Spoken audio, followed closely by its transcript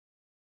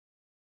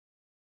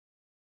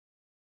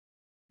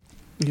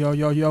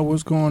Yo,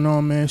 what's going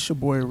on, man? It's your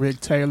boy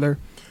Rick Taylor.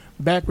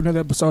 Back with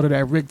another episode of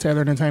that Rick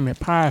Taylor Entertainment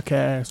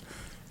Podcast.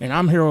 And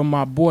I'm here with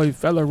my boy,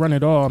 fella Run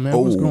It All, man.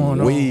 What's going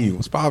on?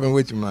 What's poppin'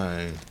 with you,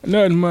 man?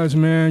 Nothing much,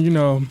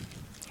 man.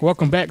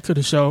 Welcome back to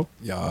the show.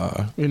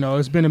 Yeah.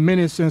 It's been a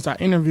minute since I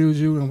interviewed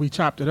you and we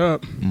chopped it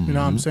up. Mm-hmm. You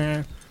know what I'm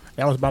saying?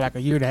 That was about like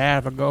a year and a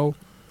half ago.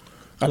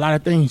 A lot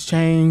of things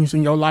changed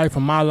in your life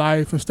and my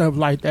life and stuff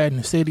like that in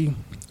the city.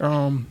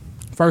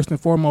 First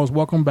and foremost,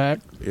 welcome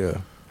back.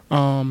 Yeah.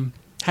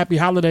 Happy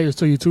holidays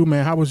to you too,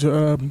 man. How was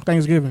your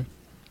Thanksgiving?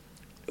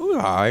 It was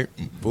all right,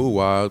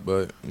 food-wise,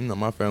 but,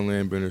 my family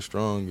ain't been as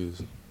strong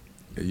as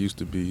it used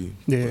to be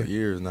for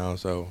years now,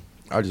 so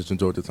I just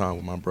enjoyed the time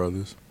with my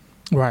brothers.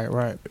 Right.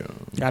 Yeah.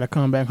 Got to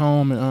come back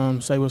home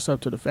and say what's up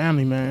to the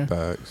family, man.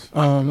 Facts.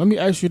 Let me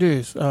ask you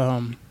this.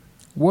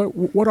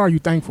 What are you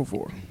thankful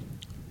for?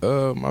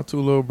 My two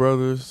little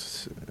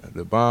brothers,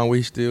 the bond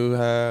we still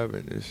have,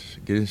 and it's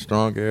getting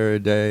stronger every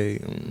day.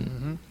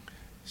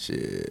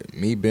 Shit,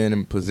 me being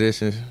in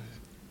position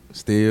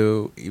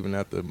still, even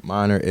after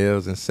minor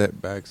L's and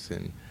setbacks,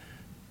 and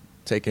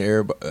taking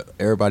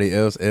everybody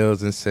else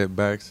L's and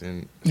setbacks,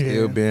 and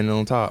still being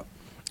on top.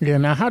 Yeah,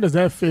 now how does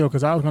that feel?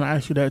 Because I was going to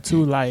ask you that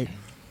too, like,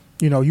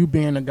 you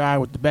being the guy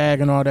with the bag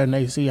and all that, and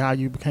they see how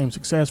you became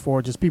successful,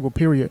 or just people,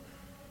 period.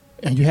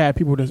 And you had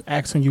people just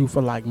asking you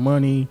for, like,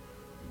 money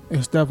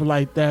and stuff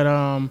like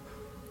that.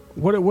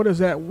 What has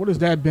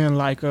that been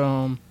like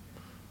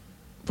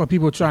for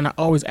people trying to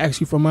always ask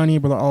you for money,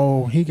 but like,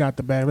 oh, he got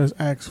the bag, let's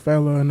ask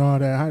fella and all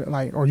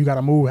that, or you got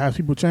to move? Have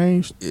people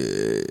changed?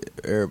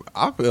 Yeah,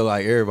 I feel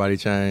like everybody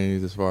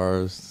changed as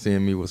far as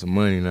seeing me with some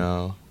money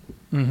now.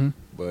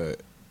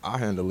 But I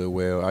handle it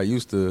well. It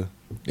used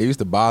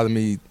to bother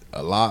me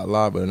a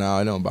lot, but now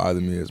it don't bother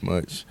me as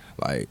much.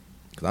 Like,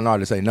 cause I know how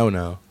to say no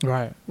now.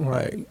 Right.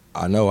 Like,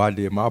 I know I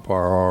did my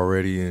part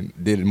already and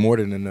did it more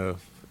than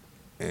enough.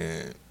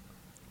 And,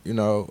 and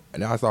now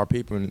I start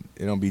peeping,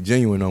 it don't be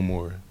genuine no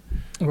more.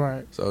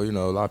 Right. So, a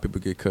lot of people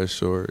get cut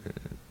short.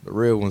 The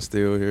real one's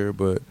still here,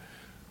 but,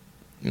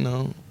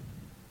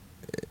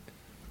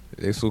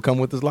 this will come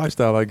with this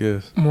lifestyle, I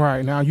guess.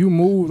 Right. Now, you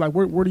move, like,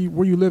 where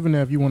you living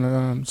at, if you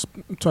want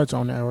to touch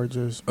on that, or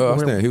just... I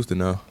stay in Houston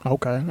now.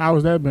 Okay. How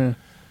has that been?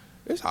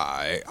 It's all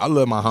right. I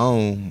love my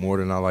home more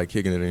than I like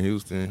kicking it in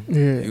Houston.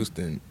 Yeah.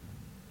 Houston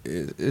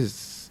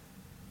is,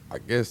 I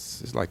guess,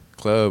 it's like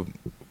club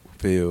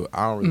feel.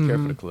 I don't really care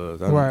for the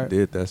clubs. I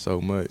did that so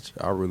much.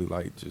 I really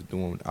like just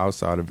doing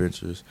outside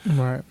adventures.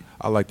 Right.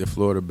 I like the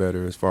Florida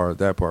better as far as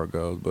that part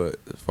goes. But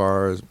as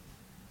far as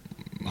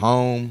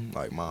home,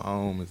 like my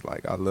home is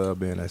like, I love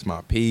being, that's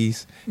my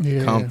peace,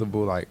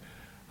 comfortable. Like,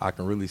 I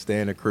can really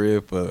stay in the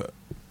crib for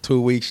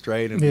 2 weeks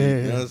straight and be,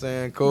 you know what I'm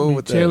saying, cool be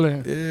with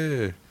chilling.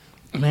 that.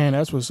 Yeah. Man,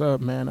 that's what's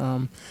up,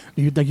 man.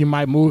 Do you think you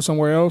might move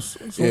somewhere else?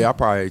 Yeah, I'll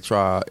probably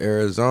try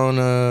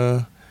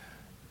Arizona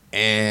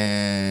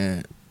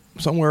and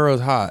somewhere else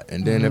hot.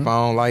 And then if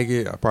I don't like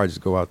it, I'll probably just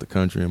go out the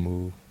country and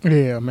move.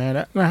 Yeah,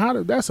 man.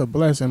 That's a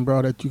blessing,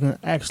 bro, that you can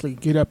actually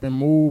get up and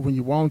move when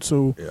you want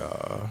to.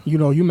 Yeah.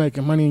 You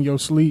making money in your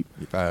sleep.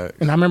 Facts.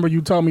 And I remember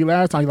you told me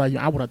last time, like,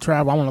 I want to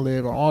travel. I want to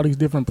live in all these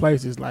different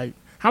places. Like,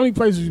 how many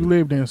places you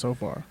lived in so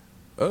far?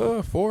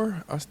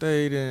 4. I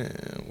stayed in,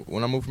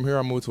 when I moved from here,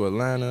 I moved to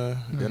Atlanta.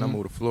 Then I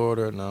moved to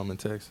Florida. Now I'm in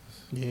Texas.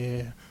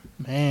 Yeah.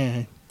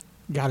 Man.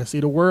 Got to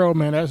see the world,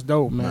 man. That's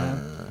dope,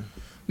 man.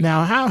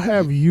 Now, how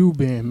have you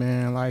been,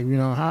 man? Like,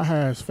 how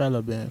has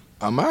fella been?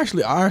 I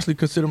actually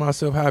consider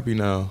myself happy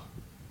now.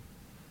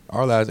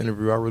 Our last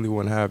interview, I really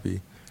wasn't happy.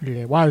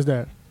 Yeah. Why is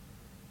that?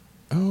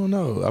 I don't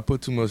know. I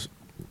put too much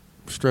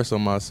stress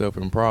on myself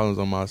and problems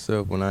on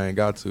myself when I ain't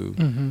got to.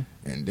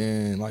 And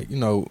then, like,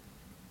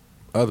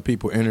 other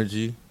people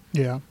energy,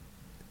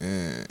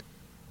 and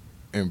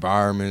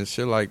environment,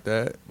 shit like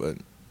that. But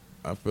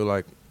I feel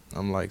like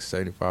I'm like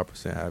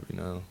 75% happy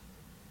now.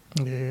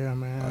 Yeah,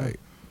 man. Like,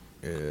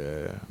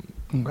 yeah,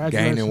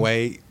 congratulations.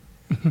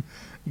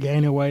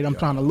 Gaining weight. I'm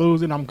trying to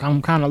lose it. I'm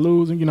kind of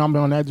losing. I'm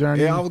on that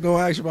journey. Yeah, I was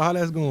gonna ask you about how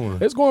that's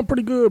going. It's going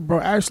pretty good, bro.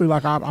 Actually,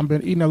 like I've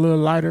been eating a little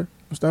lighter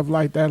and stuff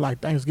like that. Like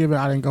Thanksgiving,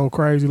 I didn't go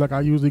crazy like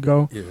I usually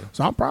go. Yeah.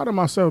 So I'm proud of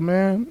myself,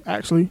 man.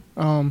 Actually,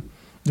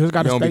 just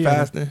got to stay. You don't be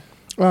fasting?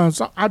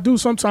 So I do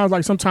sometimes.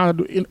 Like sometimes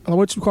I do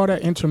what you call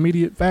that,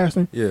 intermediate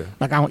fasting. Yeah.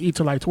 Like I don't eat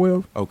till like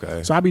 12.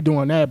 Okay. So I be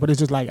doing that, but it's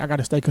just like I got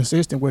to stay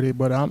consistent with it.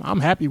 But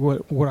I'm happy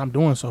with what I'm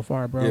doing so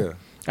far, bro. Yeah.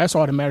 That's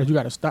all that matters. You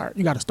got to start.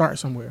 You got to start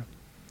somewhere.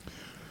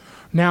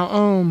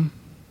 Now,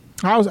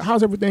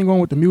 how's everything going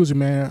with the music,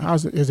 man?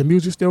 Is the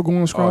music still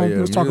going strong?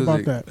 Let's talk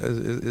about that.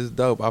 It's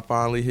dope. I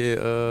finally hit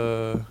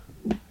over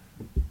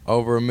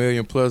 1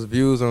 million plus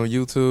views on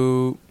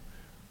YouTube.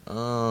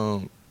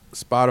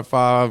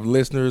 Spotify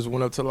listeners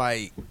went up to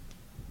like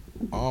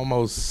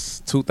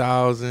almost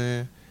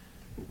 2,000.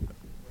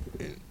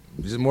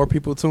 Just more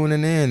people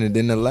tuning in. And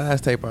then the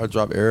last tape I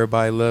dropped,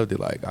 everybody loved it.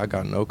 Like, I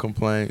got no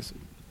complaints.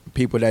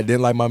 People that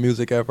didn't like my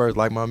music at first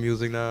like my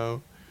music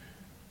now.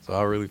 So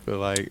I really feel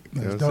like,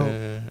 you know what I'm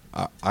saying?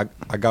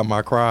 I got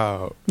my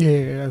crowd.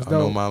 Yeah, that's dope. I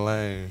know my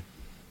lane.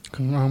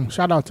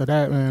 Shout out to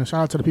that, man.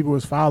 Shout out to the people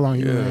who's following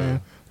you, Yeah.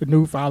 man. The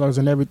new followers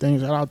and everything.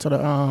 Shout out to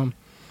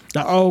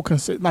the old,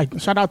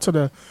 shout out to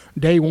the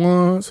day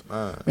ones,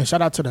 Man. and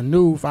shout out to the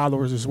new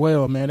followers as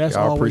well, man. That's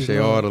Y'all always appreciate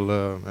love. all the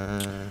love,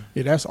 man.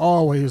 Yeah, that's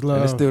always love.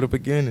 And it's still the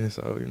beginning,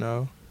 so you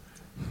know.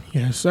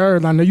 Yes, sir.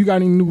 I know you got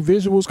any new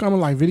visuals coming,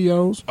 like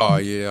videos. Oh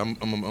yeah, I'm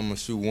gonna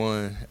shoot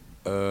one.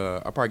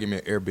 I'll probably give me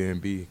an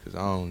Airbnb because I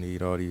don't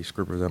need all these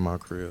scripters at my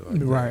crib.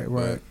 Like Right, that.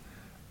 right.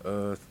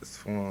 But, it's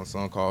from a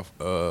song called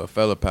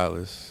Fella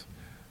Palace.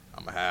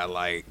 I'm gonna have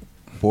like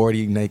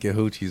 40 naked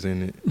hoochies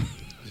in it,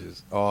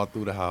 just all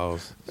through the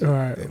house. All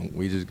right. And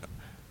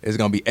it's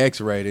gonna be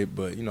X-rated,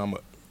 but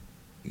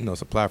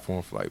it's a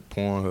platform for like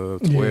Pornhub,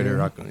 Twitter,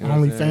 Yeah. I can, you know what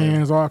I'm saying?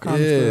 OnlyFans, all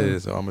kinds of Yeah,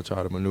 stuff. so I'm gonna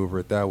try to maneuver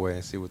it that way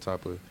and see what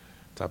type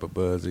of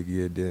buzz it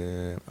get.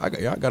 Then I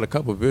got a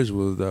couple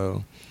visuals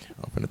though.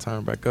 I'm finna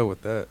turn back up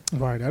with that.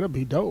 Right, that'll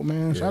be dope,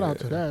 man. Shout out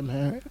to Yeah. that,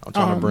 man. I'm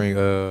trying to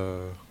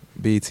bring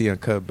BT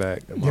Uncut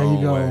back. In my There you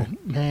own go, way.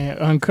 man.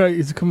 Uncut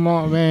is come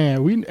on,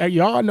 man.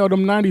 Y'all know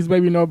them '90s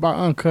baby know about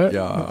Uncut.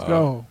 Yeah. Let's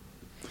go.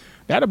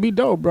 That'll be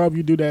dope, bro. If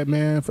you do that,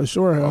 man, for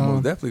sure. I'm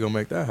most definitely gonna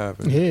make that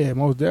happen. Yeah,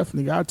 most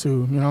definitely got to.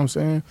 You know what I'm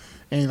saying?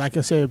 And like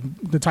I said,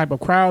 the type of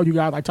crowd you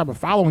got, like type of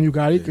following you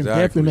got, it can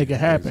definitely make it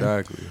happen.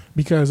 Exactly.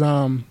 Because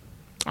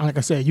like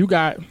I said,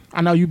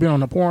 I know you've been on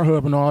the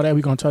Pornhub and all that.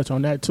 We're gonna touch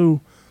on that too.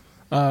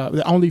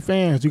 The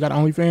OnlyFans, you got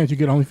OnlyFans, you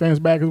get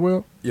OnlyFans back as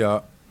well.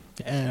 Yeah.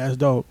 Yeah, that's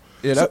dope.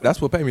 Yeah, that's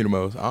what paid me the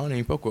most. I don't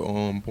even fuck with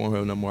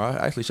Pornhub no more.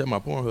 I actually shut my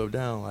Pornhub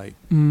down like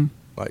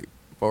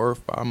 4 or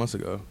 5 months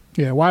ago.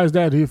 Yeah, why is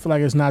that? Do you feel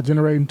like it's not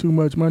generating too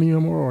much money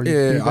anymore? Or you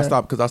Yeah, think I that-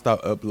 stopped because I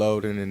stopped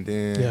uploading, and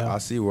then Yeah. I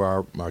see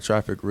where my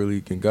traffic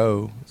really can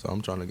go. So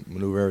I'm trying to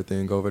maneuver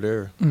everything over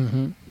there.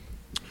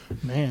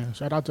 Man,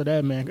 shout out to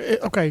that, man.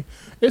 Okay,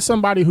 it's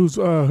somebody who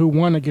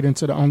want to get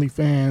into the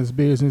OnlyFans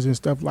business and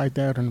stuff like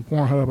that, and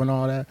Pornhub and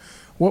all that.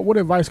 What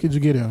advice could you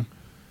get him?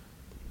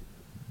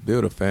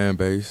 Build a fan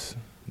base.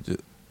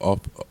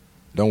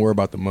 Don't worry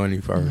about the money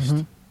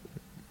 1st.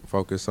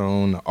 Focus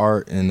on the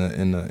art and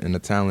the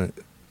talent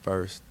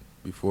first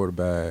before the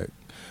bag.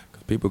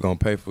 'Cause people gonna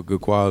pay for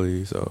good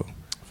quality, so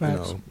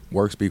Facts.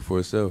 work speak for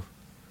itself.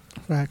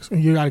 Facts.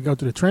 And you got to go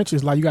through the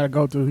trenches. Like you got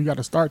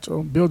to start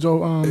to build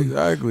your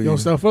Exactly.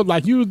 yourself up.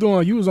 Like you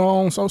was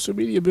on social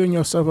media building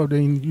yourself up.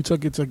 Then you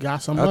took it to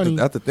got some money.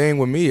 That's the thing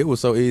with me. It was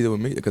so easy with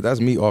me because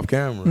that's me off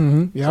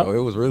camera. Yep. So it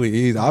was really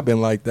easy. I've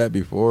been like that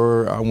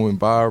before. I went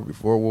viral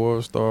before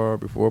Warstar,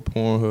 before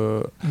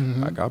Pornhub.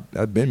 Like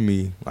I've been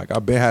me. Like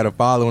I've been had a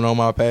following on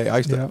my page. I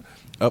used to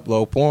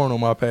upload porn on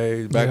my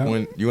page back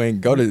when you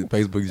ain't go to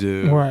Facebook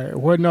jail. Right.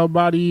 Wasn't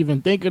nobody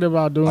even thinking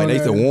about doing Like they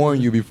used to that.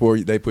 warn you before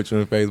they put you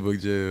in Facebook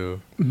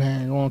jail.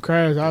 Man, going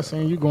crazy. I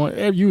seen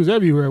you was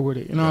everywhere with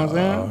it. You know what I'm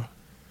saying?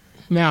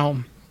 Now,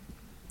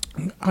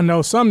 I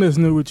know something that's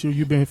new with you.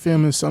 You've been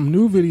filming some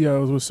new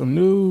videos with some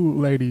new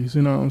ladies.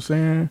 You know what I'm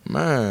saying?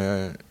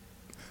 Man,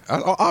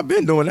 I've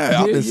been doing that.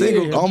 I've Yeah, been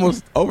single yeah.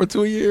 almost over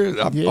 2 years.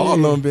 Yeah. All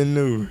of them been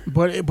new.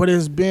 But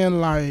it's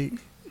been like,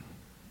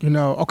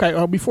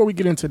 okay. Before we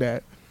get into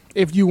that,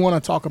 if you want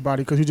to talk about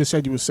it, because you just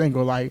said you were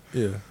single, like,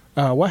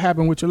 Yeah. what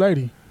happened with your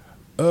lady?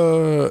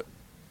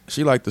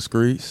 She liked the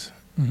streets,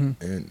 Mm-hmm.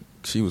 and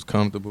she was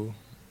comfortable,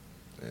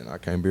 and I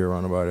can't be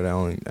around about it.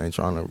 I ain't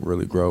trying to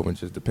really grow, and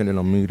just depending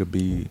on me to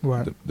be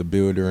Right. the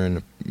builder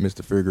and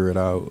Mr. Figure It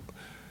Out.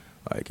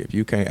 Like if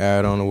you can't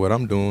add on to what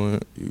I'm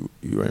doing,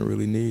 you ain't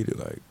really needed.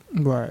 Like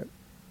Right.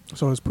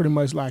 So it's pretty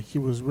much like he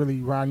was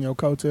really riding your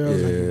coattails.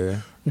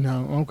 And, yeah,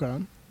 okay.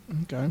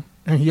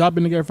 And y'all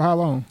been together for how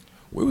long?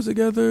 we was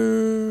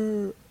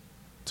together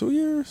 2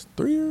 years,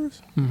 3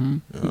 years. Mm-hmm.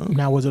 Yeah.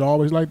 Now, was it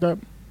always like that?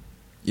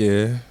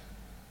 Yeah.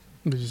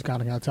 You just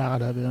kind of got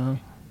tired of it, huh?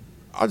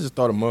 I just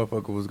thought a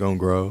motherfucker was gonna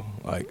grow,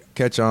 like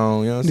catch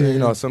on. You know what I'm saying? Yeah. You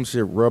know, some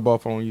shit rub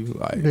off on you.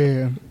 Like,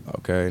 Yeah.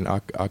 okay, and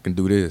I can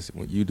do this.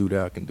 When you do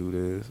that, I can do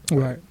this.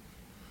 Right.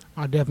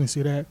 I definitely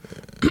see that.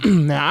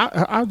 Now,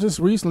 I just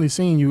recently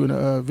seen you in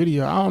a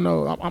video. I don't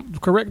know.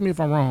 Correct me if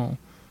I'm wrong.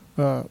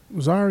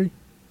 Zari?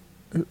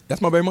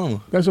 That's my baby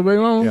mama. That's your baby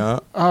mama? Yeah,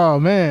 Oh,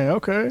 man.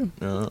 Okay.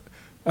 yeah.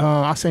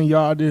 I seen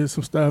y'all did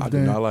some stuff I do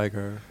then. not like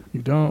her.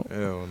 You don't?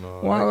 Hell no.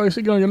 Why? Like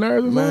she get on your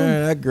nerves or something?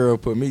 Man, that girl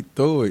put me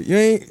through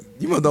it.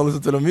 You must don't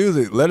listen to the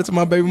music. Let it to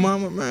my baby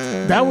mama,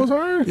 man. That was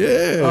her?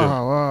 Yeah.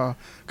 Oh, wow.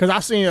 Because I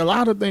seen a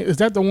lot of things. Is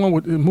that the one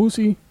with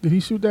Moosey? Did he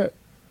shoot that?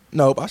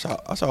 Nope. I saw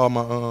all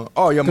my.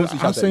 Oh yeah, Moosey I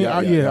shot seen,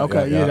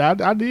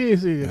 that. I did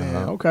see it. Then.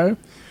 Uh-huh. Okay.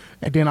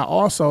 And then I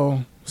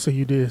also see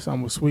you did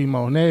something with Sweet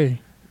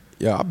Monet.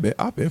 Yeah,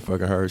 I been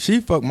fucking her.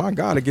 She fucked my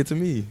guy to get to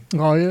me.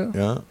 Oh, yeah?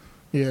 Yeah.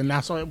 Yeah, now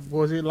so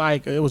was it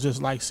like, it was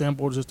just like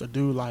simple just to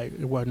do, like,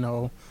 it wasn't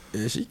no.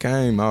 Yeah, she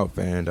came out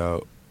fanned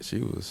out. She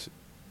was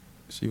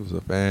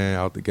a fan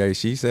out the gate.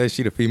 She said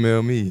she the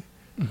female me.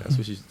 That's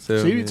what she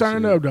said. She be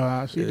turning up, though.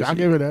 I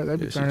give her that. They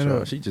be she turning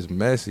up. She just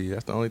messy.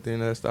 That's the only thing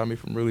that stopped me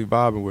from really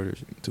vibing with her.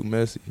 She too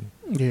messy.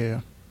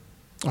 Yeah.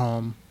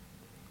 And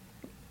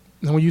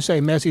when you say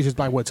messy, it's just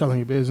like what, telling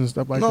your business,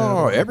 stuff like that?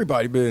 No,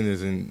 everybody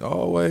business, and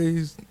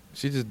always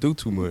she just do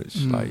too much.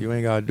 Like you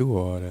ain't gotta do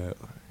all that.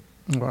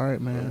 All right,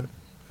 man.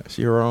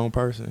 She her own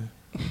person.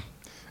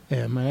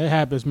 Yeah, man, it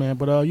happens, man.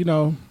 But you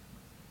know,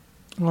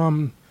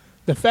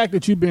 the fact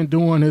that you've been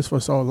doing this for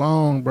so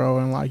long, bro,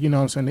 and like, you know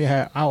what I'm saying, they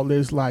had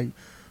outlets like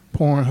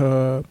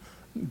Pornhub,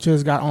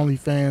 just got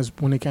OnlyFans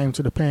when it came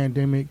to the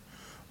pandemic.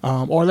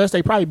 Or unless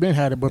they probably been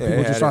had it, but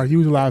people just started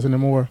utilizing it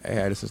more. They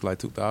had it since like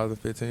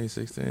 2015,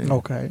 16.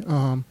 Okay.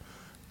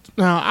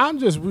 Now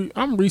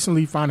I'm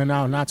recently finding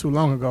out not too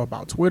long ago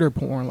about Twitter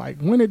porn. Like,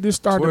 when did this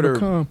start to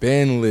become?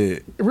 Been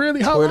lit.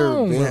 Really? How Twitter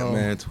long, been, bro?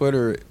 man.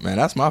 Twitter, man.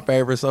 That's my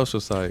favorite social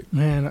site.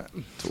 Man,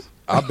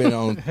 I've been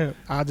on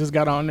I just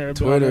got on there.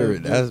 Twitter.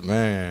 That's,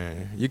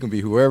 man. You can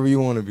be whoever you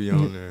want to be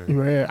on there.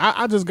 Yeah,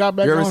 I just got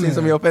back. You ever on seen there.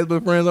 some of your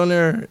Facebook friends on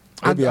there?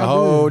 It'd be a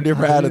whole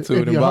different attitude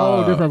It'd be and a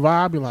whole vibe. different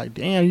vibe. Be like,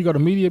 damn, you go to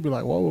media, be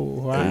like,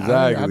 whoa.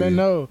 I didn't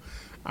know.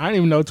 I didn't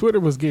even know Twitter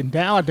was getting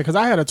down like that, because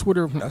I had a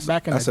Twitter back in the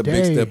day. That's a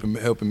big step in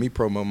helping me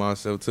promote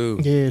myself too.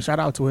 Yeah, shout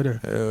out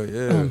Twitter. Hell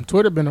yeah.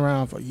 Twitter been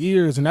around for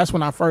years, and that's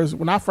when I first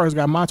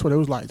got my Twitter. It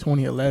was like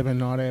 2011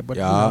 and all that. But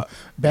you know,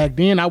 back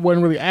then I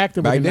wasn't really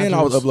active. Back then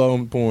I was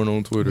uploading porn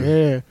on Twitter.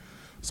 Yeah.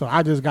 So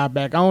I just got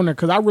back on there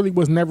because I really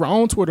was never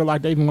on Twitter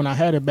like that even when I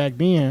had it back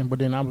then. But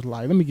then I was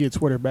like, let me get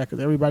Twitter back,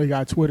 because everybody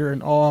got Twitter,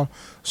 and all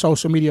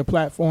social media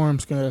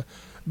platforms can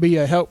be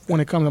a help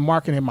when it comes to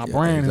marketing my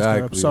brand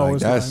exactly. and stuff. So like,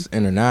 it's that's like,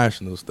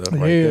 international stuff right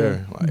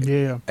there. Like,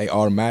 yeah. They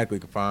automatically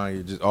can find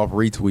you just off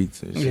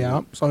retweets and shit.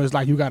 Yeah. So it's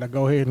like you got to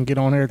go ahead and get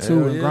on there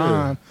too and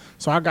grind.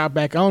 So I got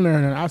back on there,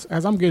 and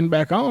as I'm getting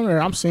back on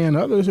there, I'm seeing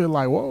others who are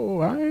like, whoa,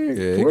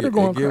 Twitter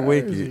going crazy.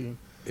 Wicked.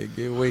 It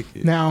get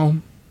wicked. Now,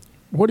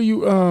 what do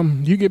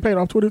you get paid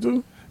off Twitter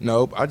too?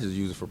 Nope, I just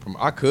use it for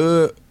I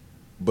could,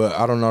 but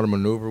I don't know how to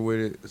maneuver with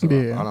it. So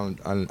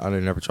I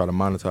didn't never try to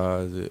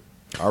monetize it.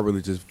 I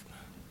really just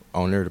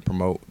on there to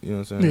promote. You know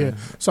what I'm saying? Yeah.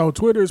 So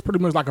Twitter is pretty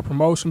much like a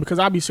promotion, because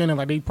I be seeing it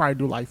like they probably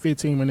do like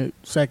 15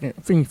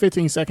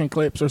 second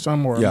clips or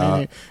something, or a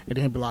minute, and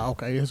then be like,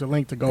 okay, here's a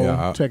link to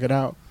go check it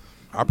out.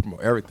 I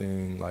promote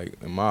everything like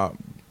in my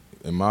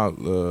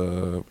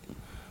little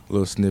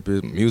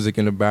snippets, music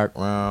in the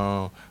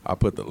background. I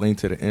put the link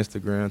to the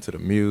Instagram, to the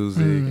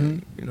music,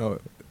 and, you know,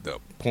 the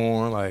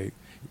porn. Like,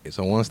 it's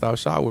a one-stop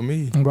shop with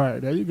me. Right,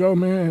 there you go,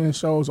 man. And it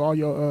shows all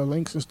your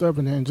links and stuff,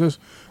 and then just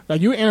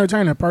like, you're an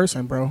entertaining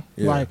person, bro.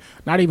 Yeah. Like,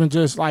 not even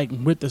just like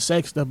with the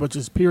sex stuff, but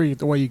just period,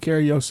 the way you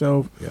carry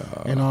yourself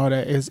and all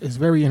that is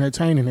very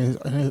entertaining,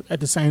 and at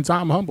the same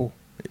time humble.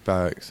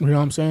 Facts. You know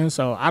what I'm saying?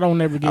 So I don't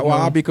never get.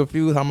 I'll be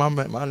confused how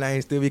my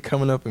name still be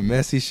coming up in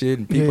messy shit,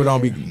 and people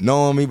don't be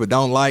knowing me but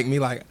don't like me.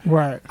 Like,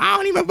 right, I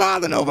don't even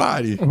bother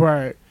nobody.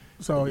 Right.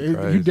 So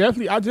I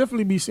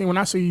definitely be seeing, when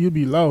I see you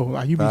be low,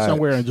 like you be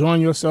somewhere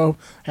enjoying yourself,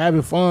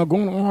 having fun,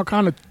 going on all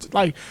kind of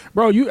like,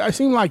 bro. I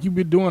seem like you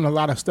been doing a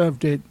lot of stuff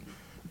that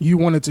you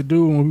wanted to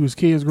do when we was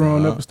kids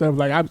growing up and stuff.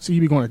 Like, I see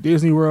you be going to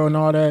Disney World and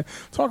all that.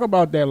 Talk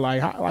about that.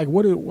 Like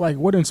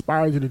what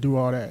inspired you to do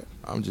all that?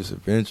 I'm just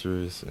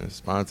adventurous and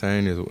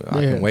spontaneous.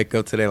 I can wake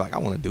up today like, I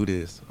want to do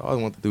this. I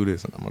always want to do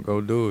this, and I'm gonna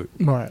go do it.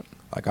 Right.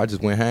 Like, I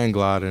just went hang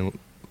gliding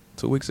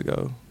 2 weeks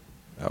ago.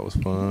 That was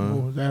fun.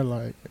 What was that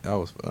like? That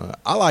was fun.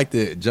 I liked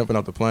it jumping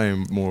off the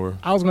plane more.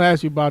 I was gonna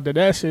ask you about that.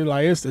 That shit,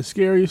 like, it's the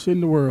scariest shit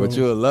in the world. But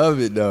you'll love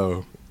it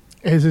though.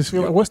 Is this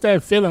feeling? What's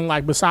that feeling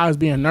like besides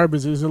being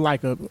nervous? Is it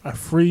like a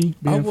free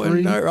being I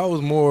wasn't free? I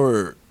was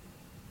more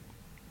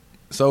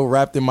so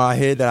wrapped in my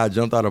head that I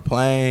jumped out of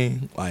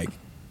plane. Like,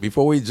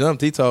 before we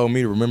jumped, he told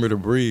me to remember to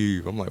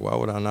breathe. I'm like, why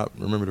would I not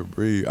remember to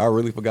breathe? I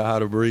really forgot how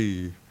to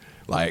breathe.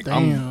 Like,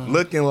 I'm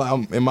looking like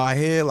I'm in my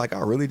head like I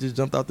really just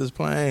jumped out this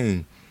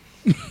plane.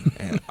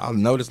 And I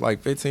noticed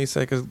like 15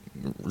 seconds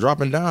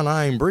dropping down,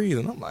 I ain't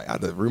breathing. I'm like, I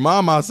had to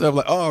remind myself,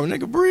 like, oh,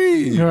 nigga,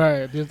 breathe.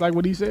 Right, just like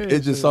what he said.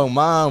 It's just so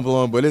mind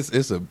blowing, but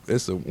it's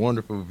a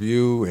wonderful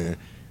view, and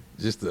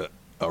just a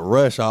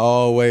rush I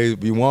always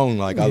be wanting.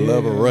 Like, I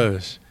love a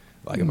rush.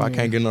 Like, if I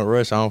can't get no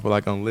rush, I don't feel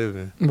like I'm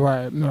living.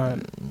 Right.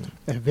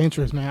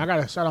 Adventurous, man. I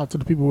got to shout out to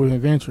the people with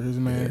adventures,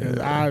 man.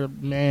 I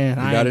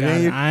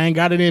ain't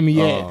got it in me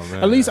yet.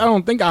 At least I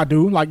don't think I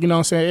do. Like, you know what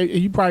I'm saying?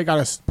 You probably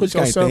got to put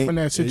yourself in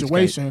that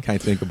situation.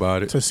 Can't think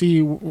about it. To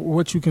see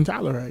what you can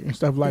tolerate and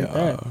stuff like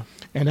that.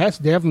 And that's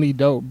definitely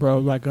dope, bro.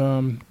 Like,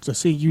 to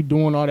see you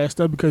doing all that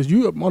stuff, because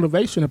you a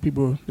motivation to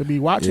people to be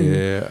watching.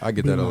 Yeah, I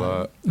get that a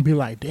lot. Be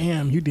like,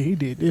 damn, he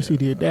did this, he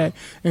did that.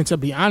 And to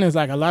be honest,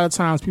 like, a lot of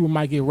times people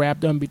might get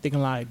wrapped up and be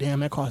thinking like, damn,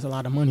 that costs a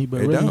lot of money,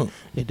 but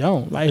it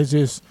don't. Like, it's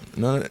just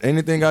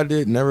anything I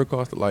did never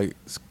cost, like,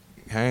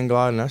 hang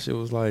gliding. That shit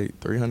was like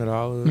 $300.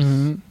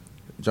 Mm-hmm.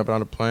 Jumping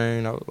on a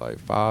plane, that was like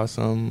 $5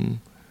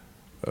 something.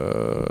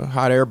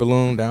 Hot air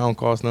balloon, that don't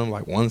cost nothing,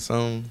 like $1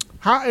 something.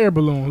 Hot air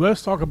balloon.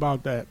 Let's talk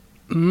about that.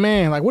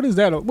 Man, like, what is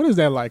that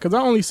like? Because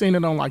I only seen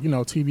it on, like, you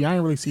know, TV. I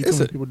ain't really see too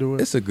many people do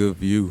it. It's a good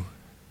view.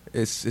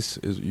 It's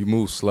you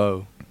move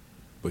slow,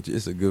 but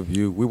it's a good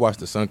view. We watch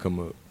the sun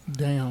come up.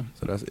 Damn.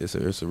 So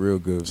it's a real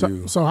good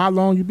view. So how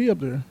long you be up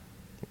there?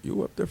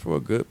 You up there for a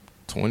good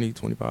 20,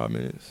 25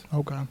 minutes.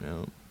 Okay.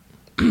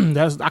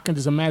 Yeah. I can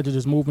just imagine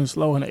just moving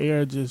slow in the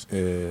air, just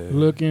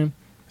looking.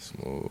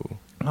 Smooth.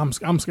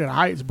 I'm scared of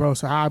heights, bro.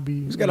 So I'll be.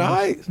 You scared of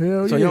heights?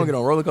 Hell so yeah. you don't get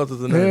on roller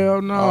coasters or nothing?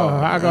 Hell no. Oh,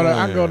 I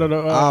go to the.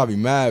 I'll be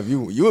mad if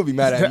you would be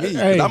mad at me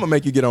because Hey. I'm gonna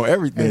make you get on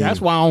everything. Hey,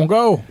 that's why I don't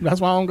go.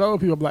 That's why I don't go.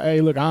 People be like,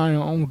 hey, look, I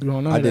don't do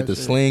none of that. I did the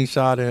shit.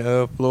 slingshot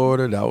in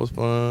Florida. That was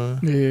fun.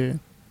 Yeah.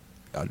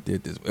 I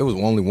did this. It was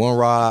only one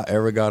ride I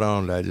ever got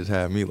on that just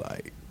had me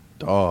like,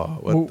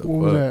 dog. What the fuck?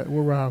 was that?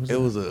 What ride was It that?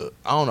 was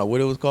I don't know what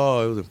it was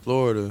called. It was in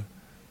Florida.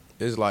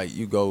 It's like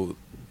you go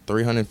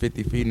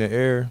 350 feet in the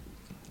air,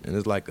 and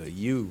it's like a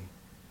U,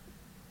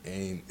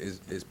 and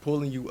it's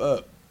pulling you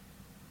up,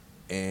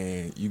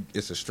 and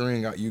it's a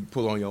string you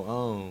pull on your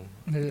own.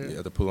 Yeah. You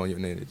have to pull on your,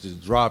 and then it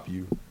just drop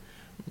you.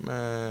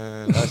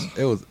 Man,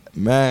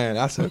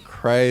 that's a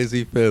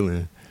crazy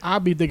feeling. I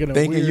be thinking of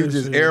Thinking weird you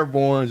just shit.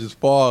 airborne, just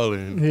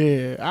falling.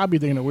 Yeah, I be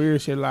thinking of weird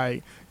shit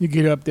like you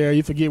get up there,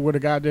 you forget where the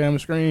goddamn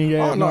screen is.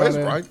 Oh no, it's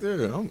right there.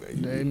 They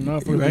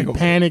motherfuckers ain't be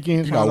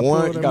panicking. You trying to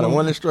pull got that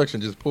one motherfucker. instruction,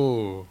 just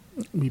pull.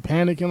 Be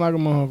panicking like a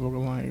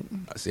motherfucker.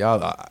 Like, See,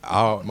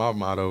 my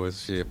motto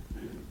is shit.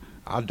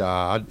 I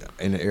die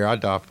in the air. I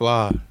die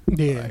fly.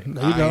 yeah, Like,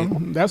 there you go.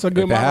 That's a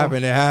good If it motto.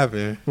 happened, it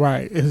happened.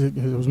 Right. It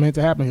was meant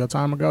to happen your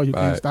time ago. You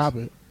can't Right. stop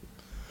it.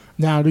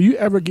 Now, do you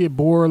ever get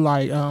bored?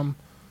 Like,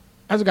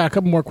 I just got a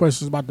couple more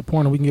questions about the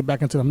porn, and we can get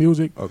back into the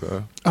music.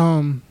 Okay.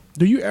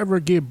 Do you ever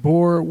get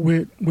bored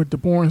with the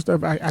porn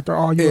stuff after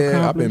all you Yeah, I've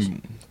accomplished?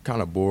 been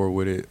kind of bored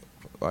with it.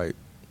 Like,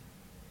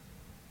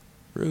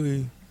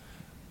 really,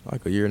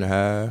 like a year and a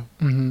half.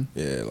 Mm-hmm.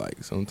 Yeah,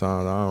 like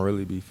sometimes I don't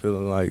really be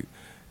feeling like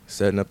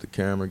setting up the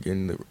camera,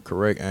 getting the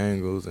correct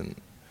angles, and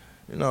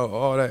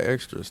all that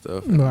extra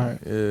stuff. Right.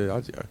 Yeah,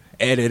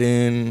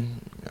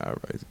 editing. All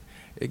right.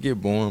 It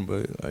get boring,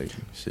 but like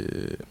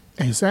shit.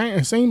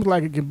 It seems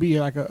like it could be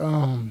like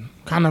a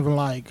kind of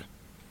like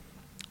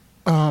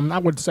I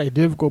wouldn't say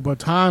difficult, but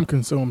time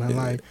consuming. Yeah.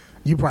 Like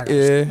you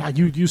probably like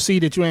you see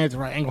that you ain't at the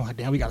right angle. Like,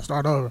 damn, we got to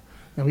start over,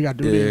 and we got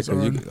to do Yeah, this.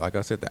 because like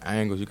I said, the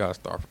angles you gotta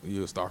start.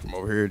 You start from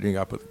over here, then you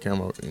gotta put the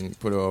camera and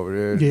put it over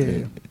there.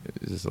 Yeah.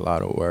 It's just a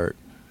lot of work.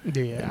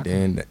 Yeah. And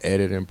then the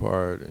editing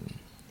part, and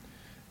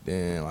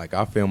then like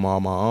I film all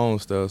my own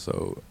stuff,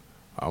 so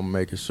I'm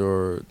making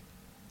sure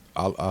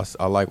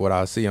I like what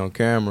I see on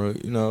camera.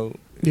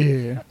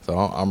 Yeah. So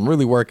I'm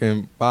really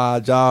working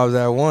 5 jobs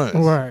at once.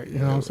 Right. You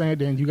know what I'm saying?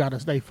 Then you got to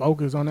stay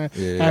focused on that.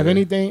 Yeah.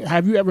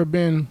 Have you ever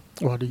been,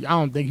 well, I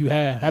don't think you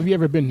have. Have you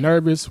ever been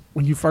nervous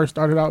when you first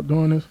started out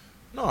doing this?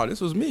 No,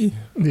 this was me.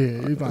 Yeah.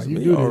 It's like This you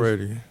me do this.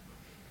 already.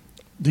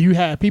 Do you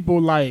have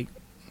people like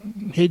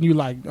hitting you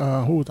like,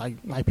 who was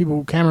like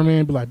people,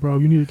 cameraman, be like, bro,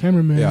 you need a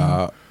cameraman?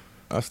 Yeah,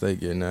 I stay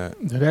getting that.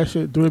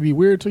 Do it be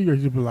weird to you, or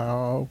you be like,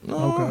 oh,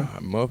 No, okay.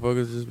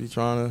 motherfuckers just be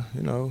trying to,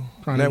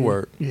 Trying to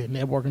network.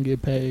 network and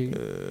get paid.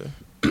 Yeah.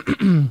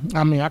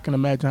 I mean, I can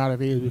imagine how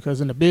that is because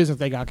in the business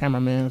they got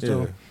cameramen,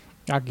 so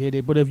Yeah. I get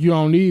it. But if you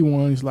don't need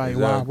one, it's like,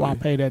 Exactly. why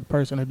pay that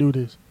person to do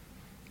this?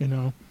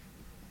 Do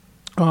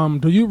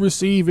you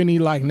receive any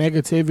like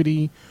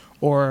negativity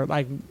or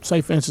like,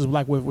 say for instance,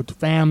 like with the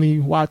family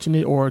watching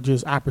it, or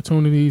just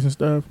opportunities and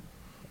stuff?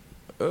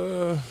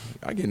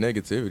 I get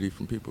negativity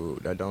from people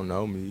that don't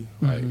know me.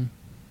 Like Mhm.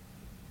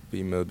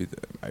 females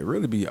I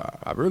really be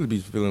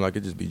feeling like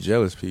it just be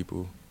jealous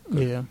people.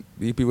 Yeah,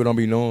 These people don't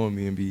be knowing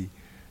me and be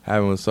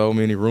having so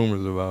many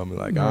rumors about me.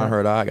 Like I Right.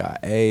 heard I got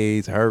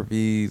AIDS,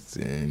 herpes,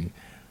 and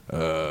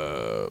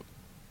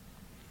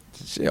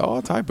shit,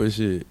 all type of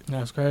shit.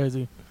 that's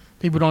crazy.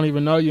 People don't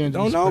even know you and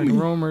Don't just know spreading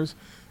me. rumors,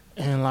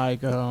 and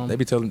like That's what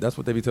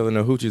they be telling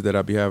the hoochies that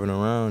I be having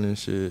around and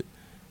shit.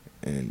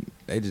 And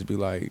they just be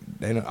like,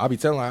 I be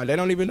telling them, they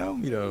don't even know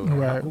me though.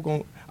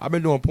 Right. I've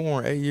been doing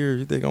porn 8 years.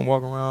 You think I'm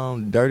walking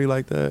around dirty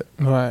like that?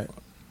 right.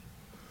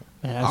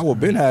 Yeah, I would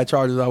been had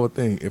charges. I would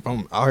think if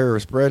I'm out here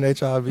spreading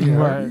HIV and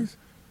Right. herpes,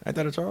 ain't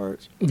that a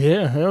charge?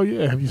 Yeah, hell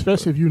yeah.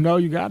 Especially if you know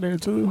you got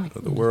it too.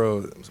 But the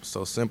world is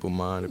so simple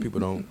minded. People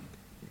don't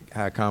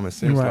have common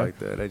sense Right. like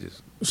that. They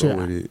just Shit,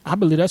 go with it. I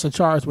believe that's a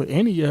charge with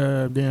any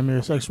damn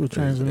near sexual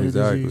transmitted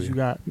Exactly. disease you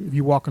got. If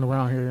you walking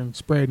around here and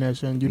spreading that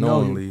shit, and you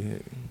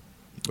Knowingly,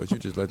 but you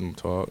just let them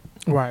talk.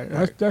 know, right?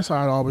 That's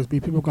how it always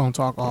be. People gonna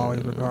talk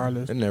always,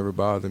 regardless. It never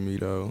bothered me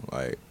though.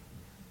 Like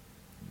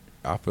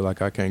I feel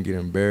like I can't get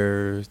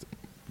embarrassed.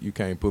 You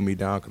can't put me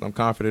down because I'm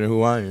confident in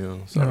who I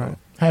am. So Right.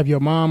 Have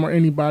your mom or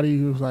anybody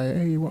who's like,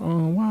 hey,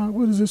 why?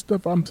 What is this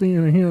stuff I'm seeing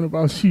and hearing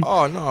about you?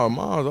 oh no,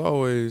 mom's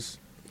always.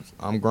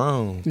 I'm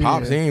grown. Yeah.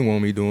 Pops, he ain't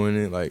want me doing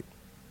it. Like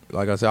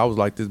I said, I was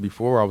like this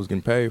before I was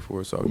getting paid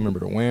for it. So I remember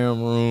the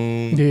Wham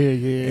Room.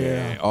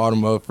 Yeah. And all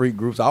them freak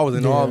groups. I was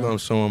in all of Yeah. them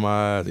showing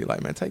my eyes. He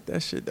like, man, take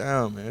that shit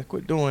down, man.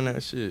 Quit doing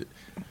that shit.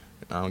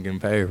 I don't getting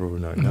paid for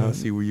it. Now I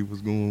see where you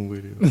was going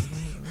with it.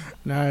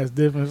 Now it's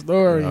different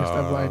story and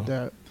stuff Nah. like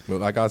that. But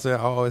like I said,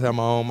 I always had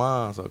my own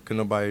mind, so couldn't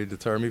nobody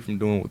deter me from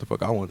doing what the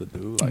fuck I wanted to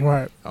do. Like,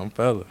 Right. I'm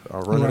fella. I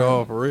run Right. it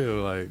all for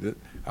real. Like,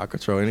 I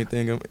control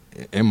anything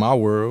in my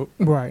world.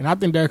 Right. And I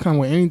think that come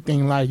with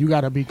anything. Like you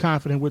got to be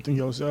confident within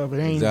yourself. It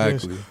ain't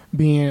Exactly. just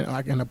being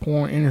like in the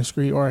porn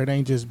industry, or it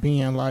ain't just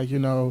being like,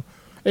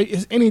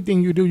 it's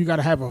anything you do. You got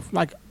to have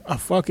a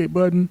fuck it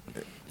button.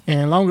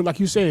 And longer, like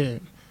you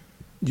said,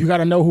 you got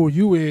to know who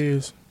you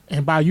is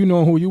And by you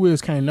knowing who you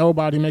is, can't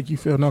nobody make you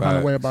feel no kind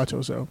of way Facts. about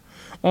yourself.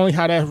 Only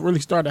how that really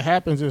started to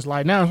happen is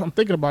like, now I'm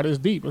thinking about it, it's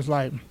deep. It's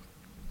like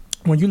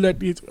when you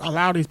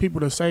allow these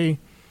people to say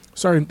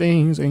certain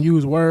things and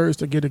use words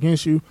to get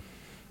against you,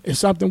 it's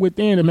something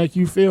within to make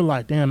you feel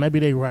like, damn, maybe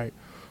they right.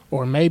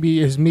 Or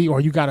maybe it's me,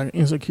 or you got an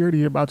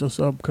insecurity about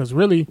yourself. Because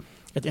really,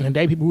 at the end of the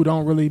day, people who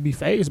don't really be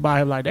fazed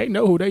by it, like, they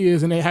know who they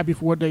is and they happy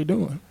for what they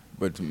doing.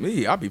 But to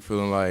me, I be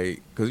feeling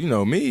like, because, you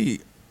know, me,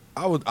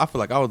 I feel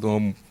like I was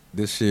doing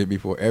this shit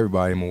before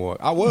everybody in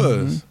Milwaukee. I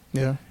was.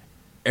 Yeah.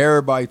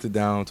 Everybody to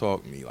down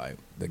talk me. Like,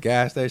 the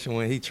gas station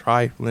when he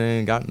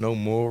trifling, got no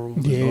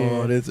morals, and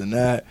all this and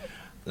that.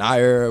 Now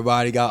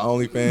everybody got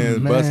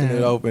OnlyFans, busting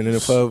it open in the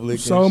public.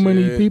 So and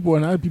many shit. people,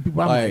 and other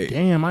people, I'm like,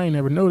 damn, I ain't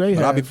never know they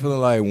had. I be feeling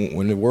like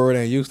when the world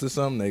ain't used to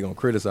something, they gonna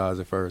criticize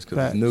it first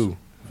because it's new.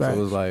 Facts.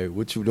 So it's like,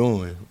 what you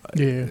doing? Like,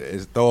 Yeah.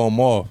 It's throw them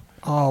off.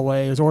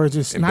 Always, or it's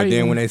just. But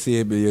then when they see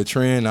it be a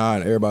trend,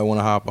 everybody want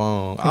to hop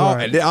on.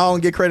 Right. And then I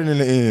don't get credit in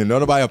the end.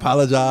 Nobody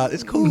apologize.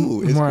 It's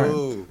cool. It's Right.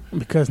 cool.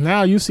 Because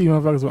now you see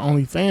motherfuckers with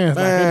OnlyFans,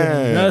 like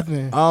it ain't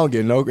nothing. I don't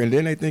get no, and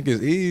then they think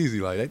it's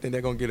easy. Like they think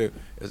they're gonna get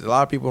there's a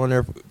lot of people on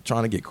there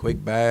trying to get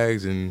quick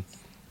bags and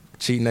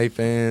cheating their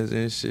fans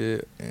and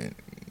shit and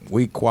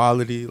weak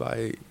quality.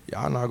 Like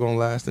y'all not gonna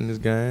last in this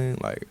game.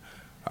 Like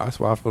that's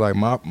why I feel like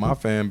my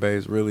fan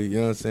base really, you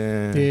know what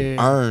I'm saying,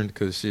 earned.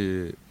 Cause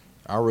shit,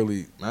 I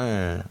really,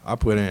 I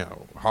put in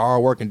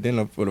hard work and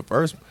then for the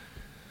first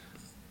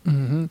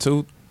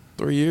 2-3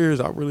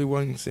 years, I really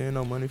wasn't seeing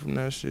no money from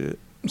that shit.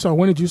 So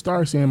when did you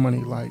start seeing money?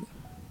 Like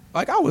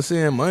I was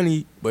seeing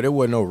money, but it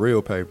wasn't no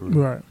real paper.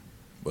 Right.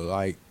 But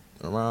like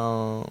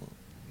around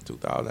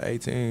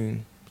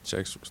 2018,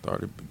 checks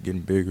started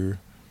getting bigger.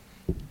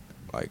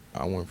 Like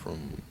I went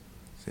from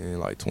seeing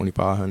like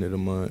 2,500 a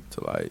month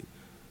to like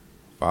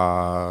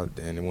 5,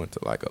 then it went to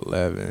like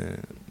 11.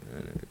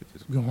 And it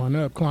just going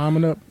up,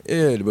 climbing up.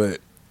 Yeah, but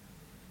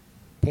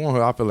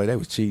Pornhub, I feel like they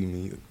was cheating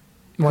me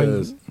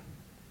because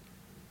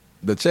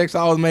the checks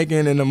I was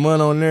making in the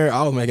month on there,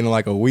 I was making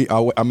like a week.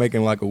 I'm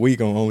making like a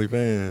week on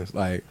OnlyFans.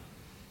 Like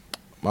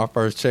my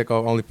first check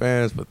off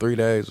OnlyFans for 3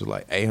 days was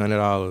like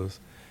 $800.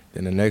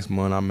 Then the next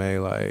month I made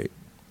like,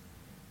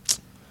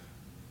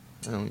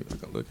 I don't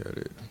even look at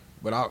it,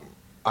 but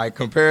I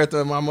compared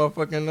to my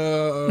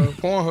motherfucking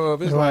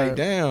Pornhub. It's like,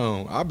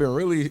 damn, I've been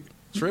really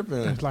tripping.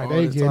 It's like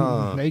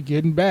all they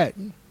getting back.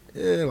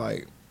 Yeah,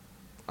 like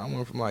I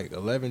went from like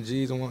 11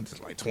 G's and went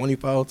to like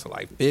 24 to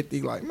like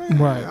 50. Like,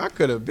 man, I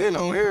could have been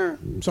on here.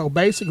 So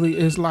basically,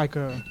 it's like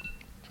a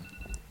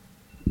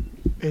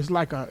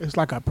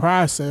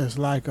process.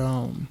 Like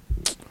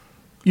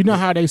you know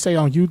how they say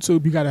on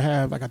YouTube you gotta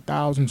have like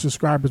 1,000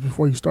 subscribers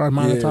before you start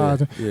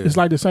monetizing. Yeah. It's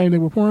like the same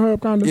thing with Pornhub,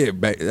 kind of. Yeah,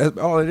 that's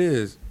all it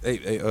is.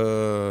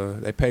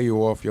 They pay you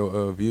off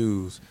your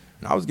views,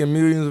 and I was getting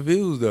millions of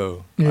views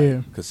though.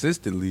 Like,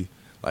 consistently.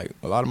 Like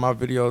a lot of my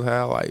videos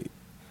had like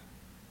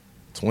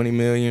 20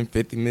 million,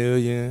 50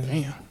 million,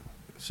 damn,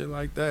 shit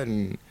like that,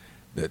 and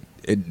the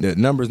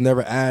numbers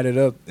never added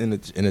up in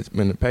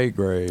the pay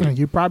grade. And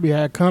you probably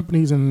had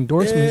companies and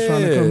endorsements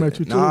trying to come at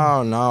you too.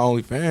 Nah,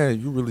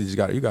 OnlyFans, you really just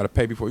got to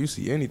pay before you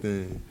see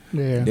anything.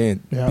 Yeah. And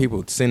then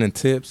people sending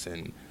tips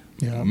and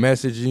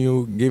messaging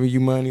you, giving you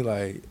money,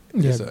 like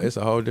it's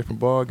a whole different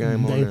ball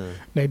game on there.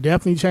 They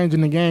definitely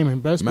changing the game,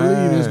 and best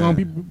believe there's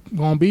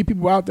gonna be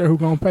people out there who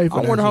gonna pay for.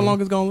 I wonder how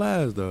long it's gonna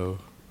last though.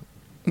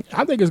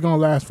 I think it's gonna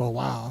last for a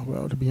while,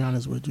 bro, to be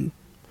honest with you,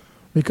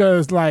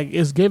 because like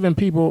it's giving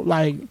people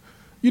like,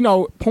 you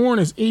know, porn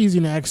is easy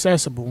and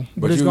accessible,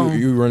 but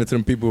you run into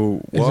them people.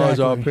 Why is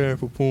y'all paying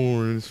for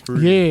porn? It's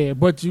free. Yeah,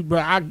 but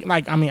I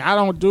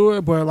don't do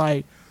it, but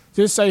like,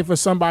 just say for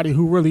somebody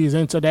who really is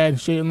into that and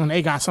shit, and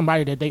they got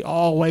somebody that they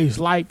always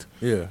liked.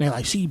 Yeah, they're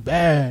like, she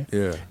bad.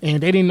 Yeah, and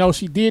they didn't know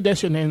she did that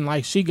shit, and then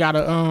like she got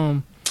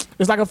a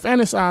it's like a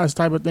fantasized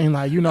type of thing.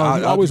 Like, you know,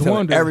 you always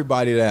wonder.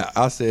 Everybody that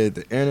I said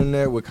the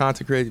internet with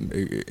content creation,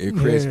 it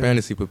creates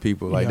fantasy for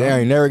people. Like they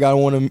ain't never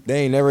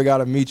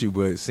gotta meet you,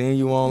 but seeing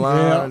you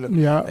online,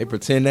 they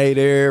pretend they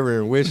there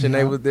and wishing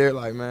they was there.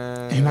 Like,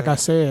 man, and like I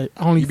said,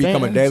 OnlyFans, you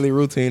become a daily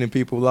routine in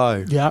people's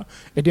life. Yeah,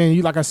 and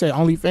then like I said,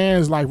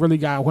 OnlyFans like really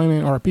got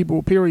women or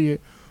people, period,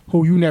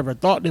 who you never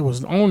thought they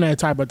was on that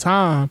type of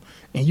time,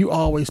 and you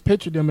always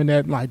picture them in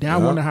that, like,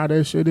 damn, I wonder how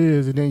that shit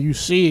is, and then you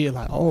see it,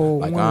 like, oh.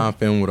 Like, I'm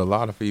filming with a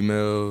lot of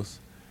females,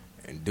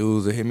 and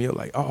dudes that hit me up,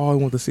 like, oh, I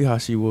want to see how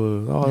she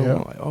was.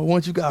 Oh,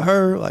 once you got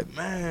her, like,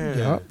 man.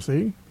 Yep,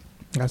 see?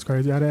 That's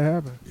crazy how that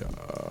happened.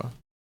 Yeah.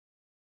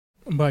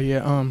 But,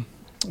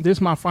 this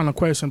is my final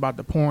question about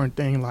the porn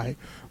thing, like,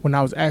 when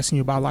I was asking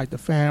you about, like, the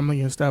family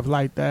and stuff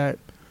like that,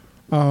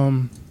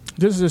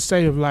 this is to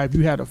say if like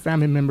you had a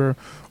family member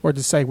or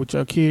to say with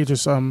your kids or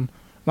something,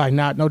 like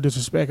no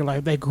disrespect, like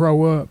if they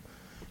grow up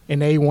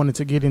and they wanted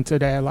to get into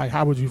that, like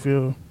how would you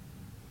feel?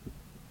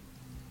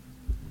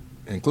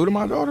 Including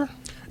my daughter?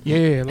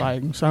 Yeah,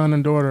 like son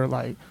and daughter,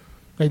 like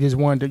they just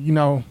wanted to, you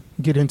know,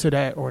 get into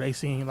that, or they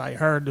seen like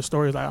heard the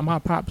stories like my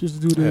pops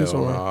used to do this.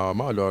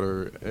 My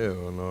daughter,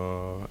 hell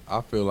no.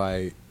 I feel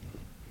like,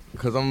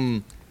 cause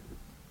I'm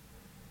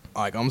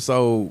like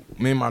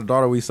me and my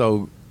daughter, we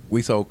so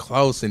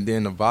close, and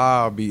then the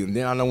vibe be, and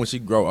then I know when she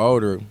grow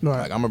older,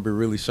 Right. like I'm gonna be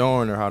really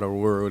showing her how the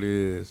world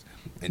is,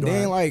 and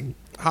then like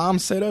how I'm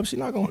set up, she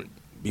not gonna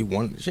be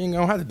one. She ain't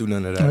gonna have to do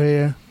none of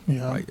that.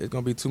 Yeah. Like it's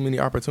gonna be too many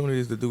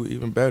opportunities to do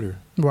even better.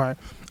 Right.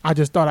 I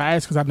just thought I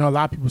asked because I know a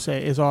lot of people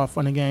say it's all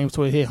fun and games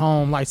till it hit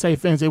home. Like, say,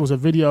 for instance, it was a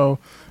video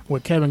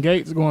with Kevin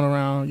Gates going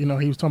around. You know,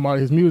 he was talking about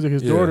his music.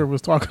 His daughter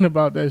was talking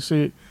about that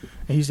shit.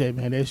 And he said,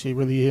 man, that shit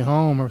really hit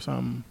home or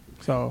something.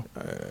 So.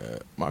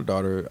 My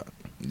daughter,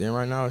 then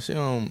right now, she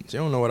don't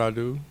know what I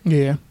do.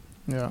 Yeah.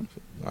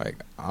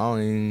 Like, I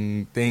don't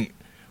even think,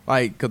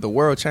 like, because the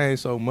world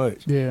changed so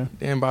much. Yeah.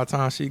 Then by the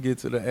time she get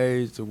to the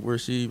age to where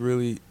she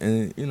really,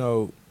 and, you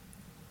know,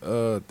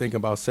 thinking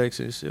about sex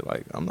and shit,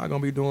 like, I'm not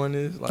gonna be doing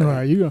this. Like,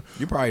 Right. You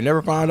probably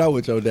never find out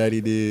what your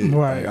daddy did.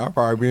 Right. Like, I'll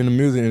probably be in the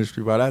music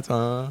industry by that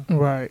time.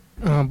 Right.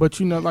 But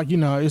you know, like, you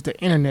know, it's the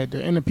internet.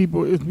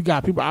 We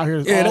got people out here.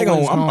 Yeah,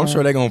 I'm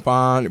sure they're gonna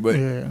find it, but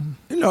yeah.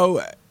 you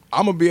know,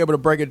 I'm gonna be able to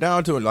break it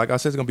down to it. Like I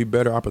said, it's gonna be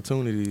better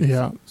opportunities.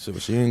 Yeah. So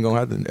she ain't gonna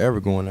have to ever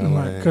go in that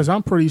lane. Because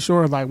I'm pretty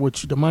sure, like,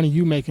 with the money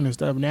you making and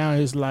stuff now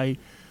is like,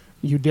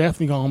 you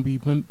definitely gonna be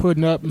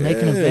putting up,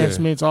 making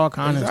investments, all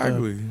kind of stuff.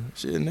 Exactly.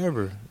 Shit,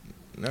 never.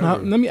 Now,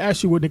 let me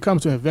ask you, when it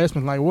comes to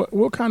investment, like,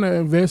 what kind of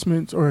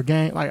investments or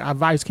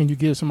advice can you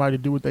give somebody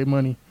to do with their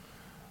money?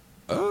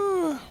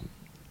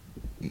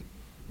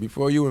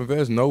 Before you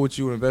invest, know what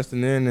you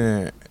investing in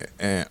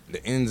and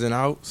the ins and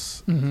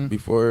outs. Mm-hmm.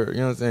 Before, you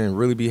know what I'm saying,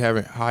 really be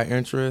having high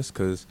interest.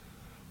 Because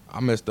I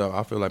messed up.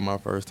 I feel like my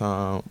first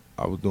time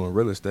I was doing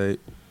real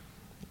estate,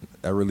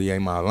 that really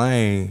ain't my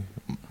lane.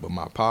 But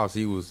my pops,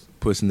 he was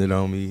pushing it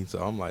on me. So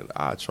I'm like,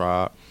 I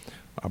tried.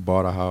 I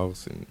bought a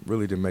house and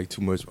really didn't make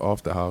too much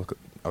off the house.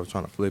 I was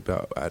trying to flip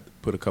out. I had to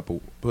put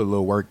a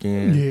little work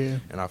in,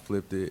 and I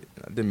flipped it.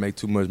 I didn't make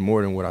too much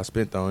more than what I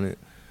spent on it,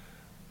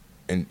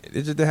 and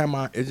it just didn't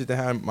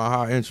have my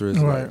high interest.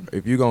 Right. Like,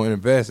 if you're gonna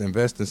invest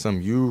in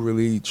something you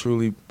really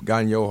truly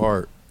got in your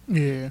heart.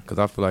 Yeah. Because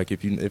I feel like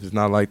if it's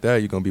not like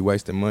that, you're gonna be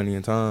wasting money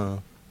and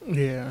time.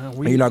 Yeah.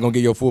 And you're not gonna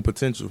get your full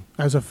potential.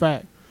 That's a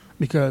fact,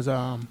 because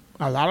a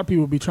lot of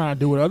people be trying to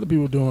do what other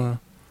people doing.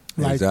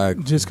 Like,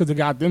 exactly. Just because it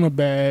got them a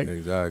bag,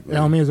 exactly. That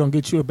don't mean it's gonna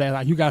get you a bag.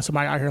 Like, you got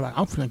somebody out here like,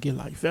 I'm finna get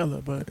like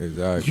fella, but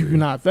exactly. you're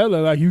not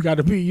fella. Like, you got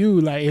to be you.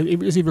 Like,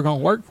 it's either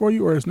gonna work for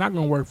you or it's not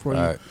gonna work for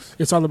you.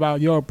 It's all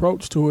about your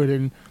approach to it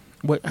and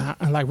what,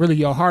 like, really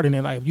your heart in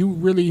it. Like, if you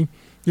really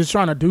just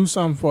trying to do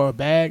something for a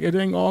bag, it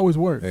ain't always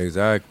work.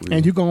 Exactly.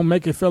 And you're gonna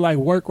make it feel like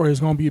work, or it's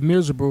gonna be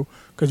miserable,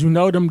 because you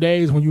know them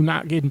days when you're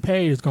not getting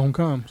paid is gonna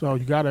come. So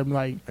you gotta,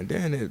 like. And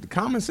then the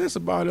common sense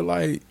about it,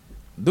 like,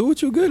 do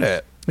what you're good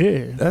at.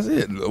 Yeah. That's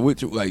it.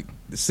 What you, like,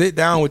 sit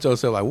down with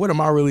yourself. Like, what am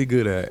I really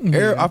good at?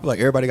 Yeah. I feel like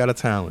everybody got a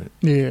talent.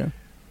 Yeah.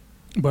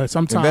 But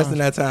sometimes. Invest in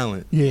that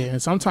talent. Yeah.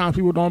 And sometimes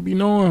people don't be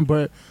knowing,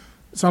 but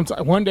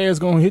sometimes one day it's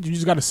going to hit you. You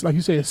just got to, like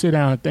you said, sit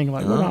down and think,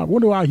 like,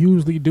 what do I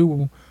usually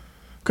do?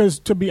 Because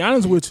to be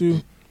honest with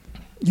you,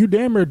 you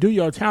damn near do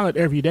your talent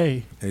every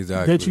day.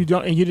 Exactly. That you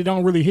don't, and you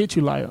don't really hit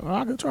you like,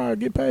 I could try to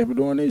get paid for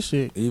doing this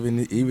shit. Even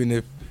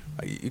if,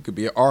 like, you could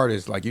be an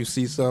artist, like, you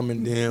see something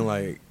and then,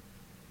 like,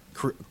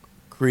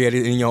 create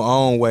it in your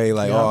own way,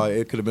 like,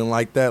 it could have been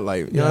like that,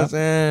 like, you know what I'm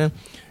saying?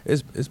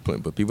 It's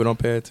plenty, but people don't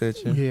pay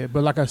attention. Yeah,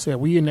 but like I said,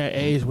 we in that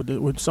age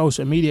with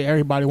social media,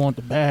 everybody want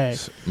the bag.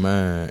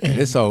 Man, and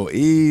it's so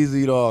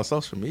easy though.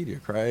 Social media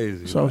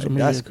crazy. Social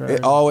media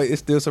crazy. It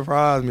still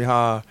surprised me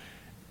how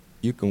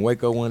you can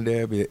wake up one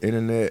day and be an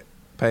internet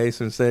paid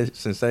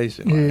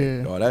sensation.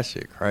 Like, oh, that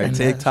shit crazy. And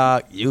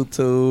TikTok,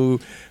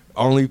 YouTube,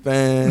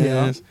 OnlyFans.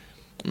 Yeah.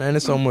 Man,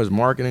 there's so much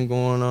marketing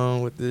going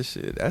on with this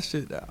shit. That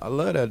shit, I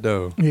love that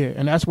though. Yeah,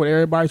 and that's what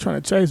everybody's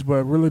trying to chase.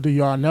 But really, do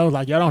y'all know?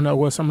 Like, y'all don't know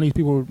what some of these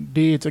people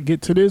did to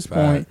get to this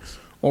point,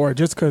 or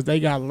just because they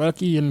got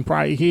lucky and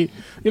probably hit.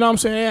 You know what I'm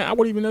saying? I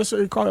wouldn't even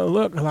necessarily call it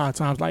luck a lot of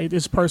times. Like,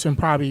 this person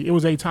probably, it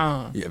was a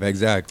time. Yeah,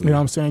 exactly. You know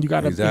what I'm saying? You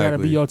gotta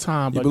be your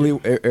time. You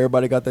believe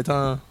everybody got their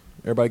time?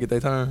 Everybody get their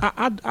time?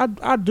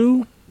 I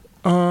do.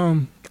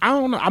 I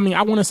don't know. I mean,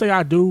 I want to say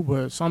I do,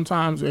 but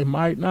sometimes it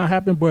might not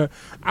happen. But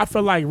I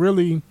feel like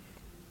really,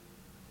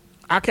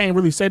 I can't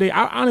really say that.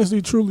 I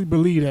honestly, truly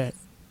believe that.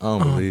 I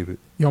don't believe it.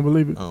 You don't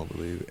believe it? I don't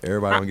believe it.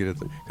 Everybody don't get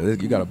it.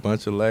 Because you got a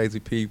bunch of lazy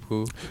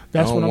people.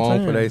 That's don't what I'm want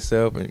saying. For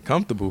themselves and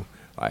comfortable.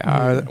 Like,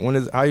 how you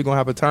going to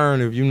have a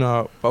turn if you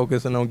not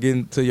focusing on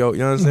getting to your, you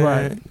know what I'm saying?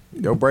 Right.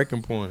 Your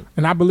breaking point.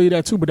 And I believe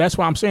that too, but that's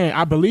why I'm saying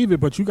I believe it,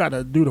 but you got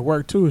to do the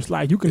work too. It's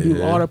like you can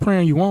do all the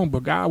praying you want,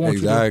 but God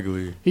wants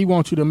you He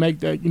wants you to make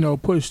that,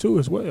 push too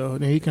as well.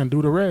 Then He can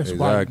do the rest.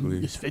 Exactly.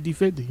 Like, it's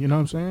 50-50, you know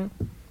what I'm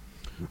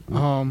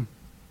saying?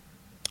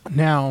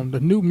 Now,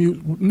 the new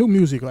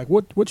music, like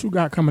what you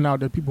got coming out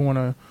that people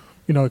want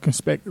to,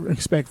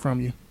 expect from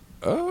you?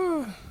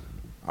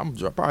 I'm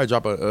probably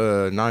drop a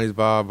 90s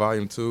Vibe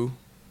Volume 2.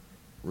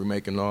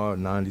 Remaking all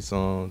 90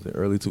 songs in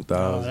early 2000s.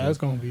 Oh, that's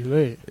going to be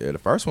lit. Yeah, the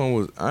first one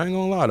was, I ain't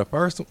going to lie, the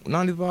first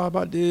 90s Vibe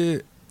I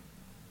did,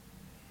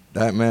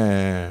 that,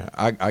 man,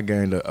 I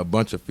gained a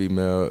bunch of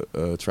female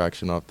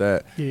traction off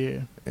that. Yeah.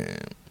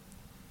 And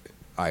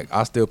like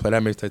I still play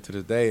that mixtape to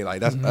this day.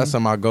 Like that's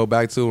something I go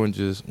back to and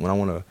just when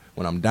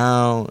I'm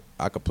down,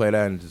 I could play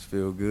that and just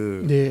feel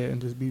good. Yeah,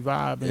 and just be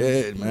vibing.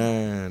 Yeah,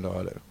 man,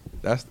 all that.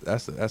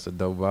 That's a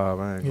dope vibe.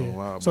 I ain't gonna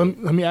lie. So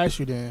let me ask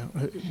you then,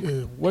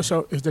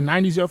 is the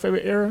 90s your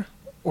favorite era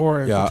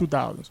or the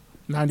 2000s?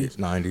 90s.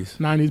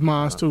 90s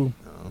mine's too.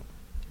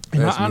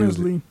 And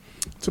honestly,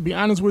 to be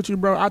honest with you,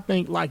 bro, I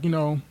think like, you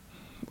know,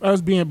 us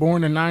being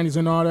born in the 90s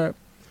and all that,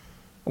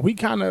 we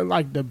kind of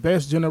like the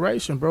best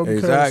generation, bro.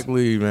 Because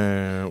exactly,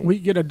 man. we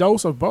get a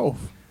dose of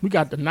both. We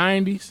got the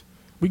 90s.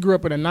 We grew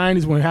up in the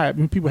 90s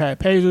when people had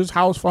pagers,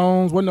 house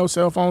phones, wasn't no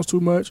cell phones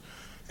too much,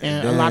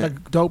 and a lot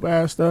of dope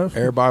ass stuff.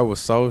 Everybody was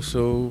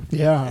social.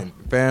 Yeah. And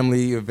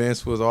family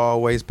events was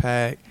always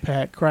packed.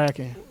 Packed,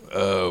 cracking.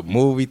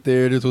 Movie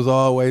theaters was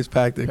always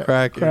packed and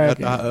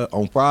cracking.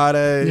 On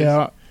Fridays.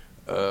 Yeah.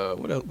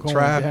 What else?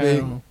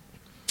 Traffic. Down.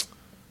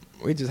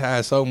 We just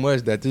had so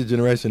much that this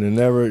generation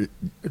never had.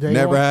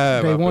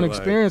 They won't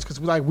experience because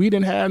like we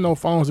didn't have no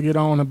phones to get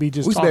on and be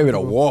just. We used to be able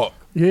to walk.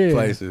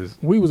 Places.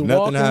 We was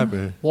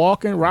Nothing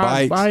walking,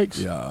 riding bikes.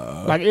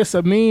 Yeah. Like it's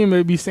a meme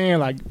they be saying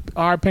like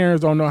our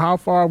parents don't know how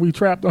far we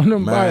trapped on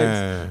them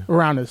bikes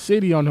around the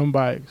city on them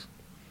bikes.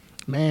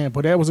 Man,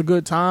 but that was a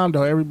good time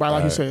though. Everybody,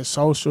 like you said,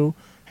 social,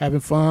 having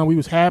fun. We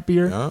was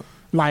happier. Yeah.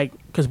 Like,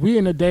 cause we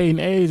in the day and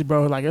age,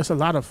 bro. Like, it's a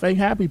lot of fake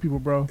happy people,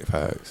 bro.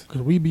 Facts.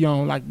 Cause we be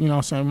on, like, you know what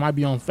I'm saying, might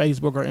be on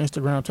Facebook or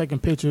Instagram taking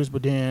pictures,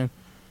 but then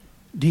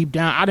deep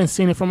down, I didn't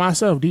see it for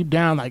myself. Deep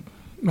down, like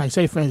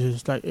say for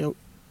instance, like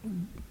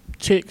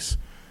chicks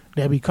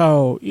that be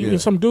cold, even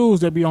some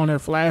dudes that be on there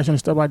flashing and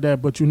stuff like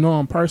that, but you know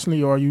them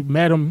personally or you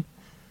met them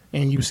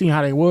and you see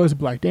how they was,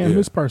 be like, damn,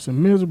 this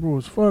person miserable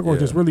as fuck or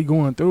just really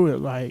going through it.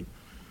 Like,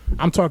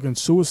 I'm talking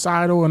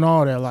suicidal and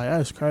all that. Like,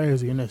 that's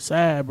crazy and it's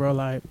sad, bro.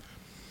 Like,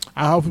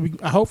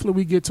 hopefully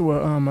we get to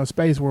a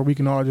space where we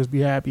can all just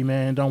be happy,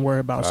 man. Don't worry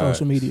about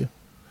social media.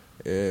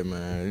 Yeah,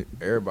 man.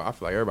 I feel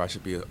like everybody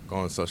should be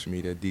going social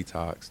media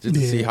detox just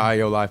to see how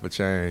your life will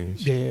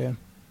change. Yeah,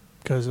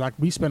 because like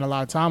we spend a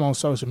lot of time on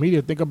social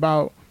media. Think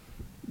about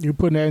you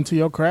putting that into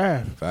your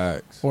craft.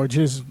 Facts. Or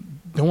just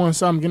doing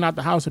something, getting out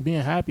the house and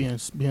being happy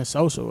and being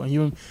social,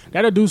 and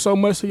that'll do so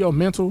much to your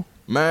mental.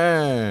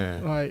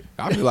 Man, like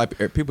I feel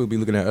like people be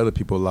looking at other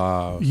people's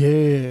lives.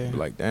 Yeah. Be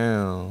like,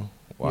 damn.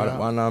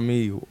 Why not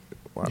me?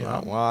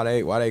 Why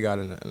they got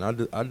it?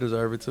 And I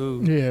deserve it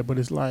too. Yeah, but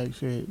it's like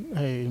shit.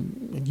 Hey,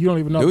 you don't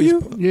even know. Do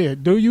you? Yeah,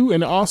 do you?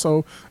 And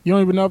also, you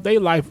don't even know if they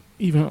life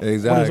even what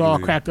it's all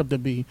cracked up to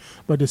be.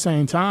 But at the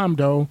same time,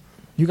 though,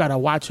 you gotta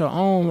watch your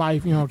own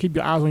life. You know, keep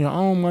your eyes on your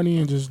own money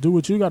and just do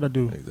what you gotta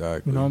do.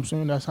 Exactly. You know what I'm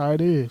saying? That's how it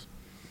is.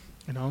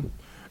 You know.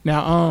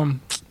 Now,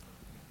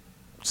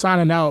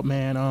 signing out,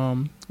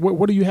 man.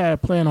 What do you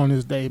have planned on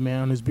this day,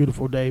 man? On this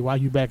beautiful day, while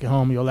you back at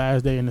home, your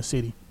last day in the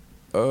city?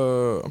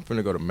 I'm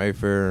finna go to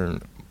Mayfair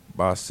and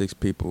buy 6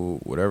 people,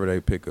 whatever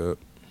they pick up,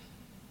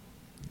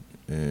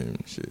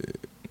 and shit,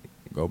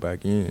 go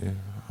back in.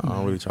 I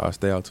don't really try to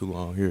stay out too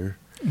long here.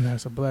 And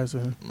that's a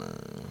blessing.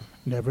 Man.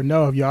 Never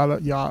know if y'all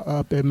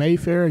up at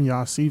Mayfair and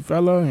y'all see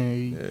fella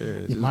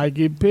and you might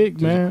get picked,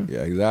 man. Yeah,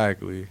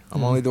 exactly.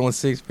 I'm only doing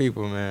 6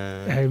 people,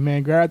 man. Hey,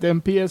 man, grab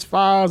them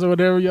PS5s or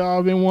whatever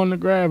y'all been wanting to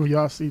grab if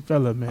y'all see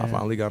fella, man. I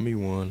finally got me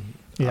one.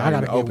 Yeah, I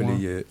gotta get open one. It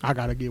yet. I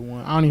gotta get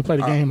one. I don't even play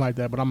the game like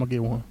that, but I'm gonna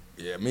get one.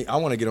 Yeah, I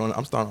want to get on. I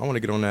want to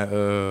get on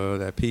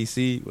that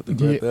PC with the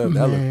grip up.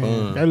 That look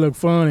fun. That look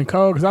fun and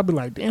cold because I be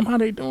like, damn, how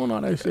they doing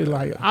all that shit?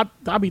 Like,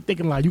 I be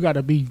thinking like you got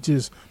to be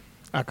just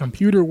a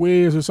computer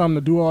whiz or something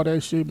to do all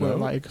that shit, but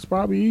like it's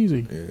probably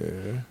easy.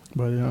 Yeah.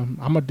 But I'm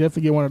gonna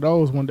definitely get one of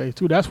those one day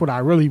too. That's what I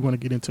really want to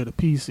get into, the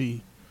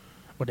PC.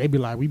 But they be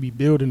like, we be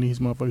building these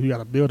motherfuckers. You got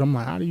to build them.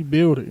 I'm like, how do you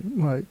build it?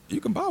 Like,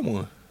 you can buy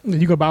one.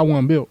 You can buy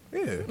one built. Yeah.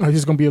 It's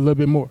just gonna be a little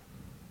bit more.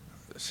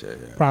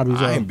 Shit. Probably.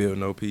 I ain't build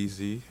no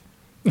PC.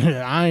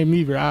 Yeah, I ain't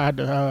either. I had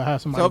to have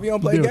somebody. So if you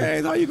don't play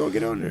games, how you gonna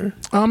get on there?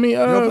 I mean, you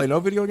don't play no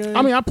video games.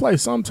 I mean, I play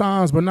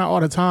sometimes, but not all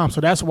the time. So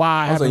that's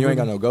why I have. So you ain't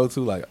got no go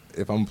to. Like,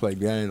 if I'm gonna play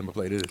games, I'm gonna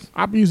play this.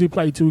 I usually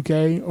play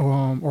 2K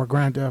or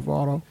Grand Theft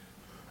Auto.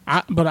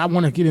 But I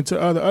want to get into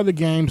other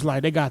games.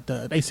 Like they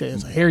said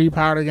it's a Harry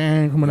Potter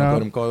game coming out. Play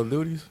them Call of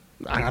Duties.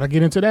 I gotta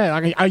get into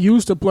that. I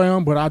used to play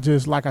them, but I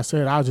just, like I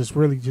said, I just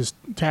really just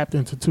tapped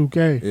into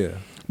 2K. Yeah.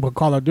 But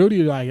Call of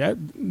Duty, like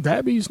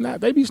that be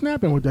they be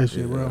snapping with that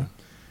shit, bro.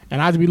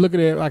 And I just be looking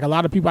at like a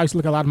lot of people. I used to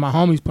look at a lot of my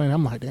homies playing.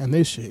 I'm like, damn,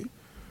 this shit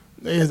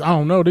is, I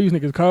don't know, these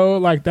niggas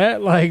cold like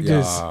that, like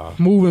just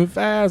moving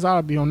fast.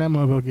 I'll be on that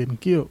motherfucker getting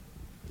killed.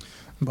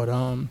 But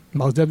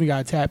most definitely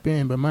gotta tap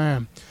in. But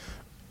man,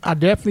 I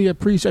definitely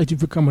appreciate you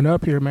for coming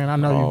up here, man. I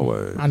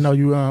know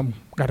you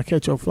gotta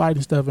catch your flight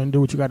and stuff and do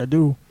what you gotta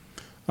do.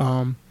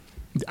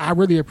 I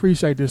really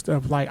appreciate this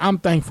stuff. Like, I'm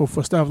thankful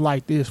for stuff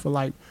like this, for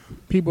like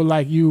people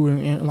like you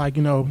and like,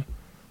 you know,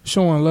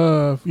 showing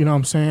love, you know what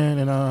I'm saying?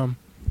 And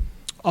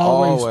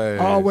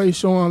always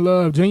showing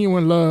love,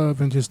 genuine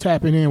love, and just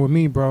tapping in with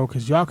me, bro,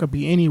 because y'all could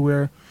be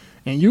anywhere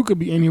and you could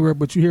be anywhere,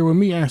 but you here with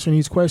me answering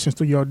these questions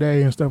through your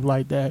day and stuff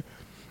like that.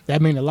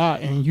 That mean a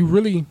lot. And you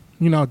really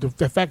You know,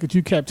 the fact that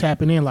you kept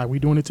tapping in, like we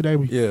doing it today.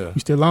 We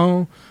still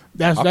on.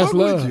 That's fuck with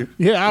love. you.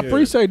 Yeah, I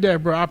appreciate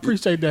that, bro. I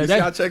appreciate that. You see,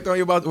 I checked on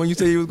you about when you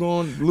said you was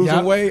going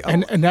losing weight.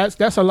 And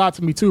that's a lot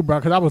to me too, bro.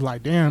 Because I was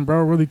like, damn,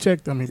 bro, really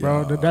checked on me,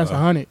 bro. That's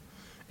 100.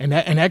 And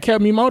that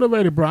kept me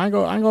motivated, bro. I ain't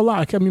gonna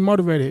lie, it kept me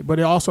motivated. But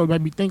it also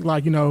made me think,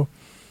 like, you know,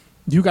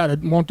 you gotta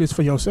want this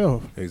for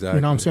yourself. Exactly.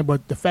 You know what I'm saying?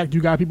 But the fact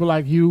you got people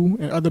like you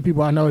and other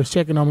people I know is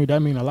checking on me,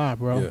 that mean a lot,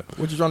 bro. Yeah.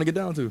 What you trying to get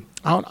down to?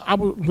 I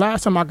was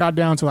last time I got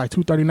down to like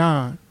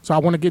 239, so I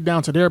want to get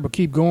down to there, but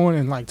keep going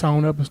and like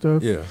tone up and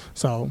stuff. Yeah.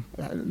 So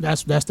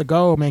that's the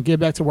goal, man.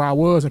 Get back to where I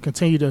was and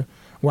continue to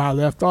where I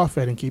left off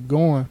at and keep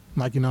going.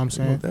 Like, you know what I'm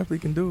saying? Most definitely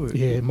can do it.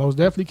 Yeah, most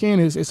definitely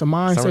can. It's a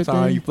mindset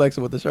Summertime, thing. you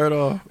flexing with the shirt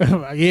off.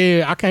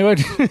 Yeah, I can't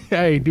wait.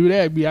 Hey, do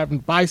that. Be having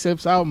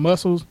biceps out,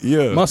 muscles.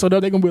 Yeah. Muscled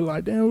up. They gonna be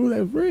like, damn, who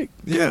that Rick?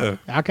 Yeah.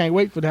 I can't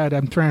wait for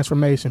that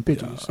transformation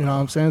pictures. You know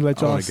what I'm saying? Let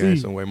I y'all want to gain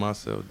see. some weight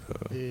myself,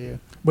 though. Yeah.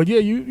 But yeah,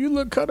 you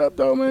look cut up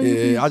though, man.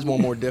 Yeah, I just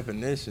want more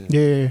definition.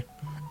 Yeah,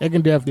 it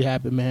can definitely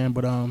happen, man.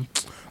 But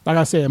like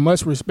I said,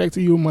 much respect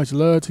to you, much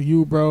love to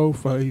you, bro,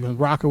 for even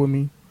rocking with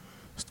me.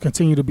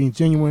 Continue to be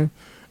genuine,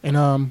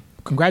 and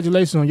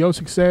congratulations on your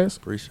success.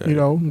 Appreciate you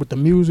know, with the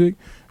music,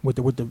 with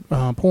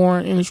the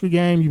porn industry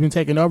game. You've been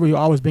taking over. You've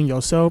always been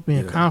yourself,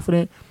 being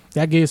confident.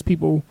 That gives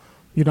people,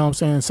 you know what I'm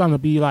saying, something to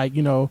be like,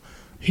 you know,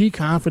 he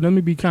confident, let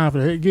me be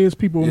confident. It gives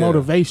people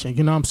motivation,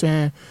 you know what I'm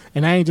saying?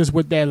 And I ain't just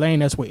with that lane,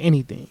 that's with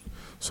anything.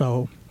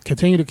 So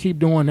continue to keep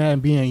doing that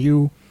and being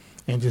you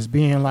and just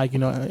being like, you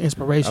know, an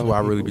inspiration. That's what I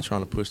really be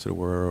trying to push to the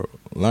world.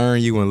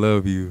 Learn you and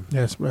love you.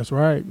 That's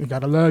right. You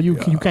gotta love you.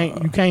 You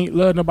can't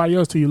love nobody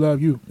else till you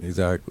love you.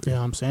 Exactly. You know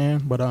what I'm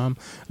saying? But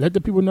let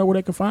the people know where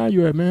they can find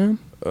you at, man.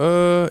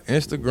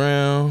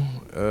 Instagram,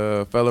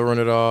 fella run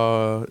it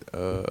all,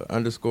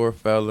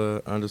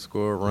 _fella, _run,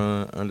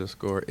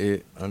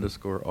 _it,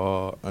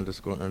 _all,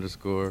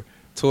 __.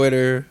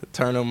 Twitter,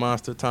 Turner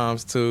Monster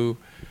 ×2.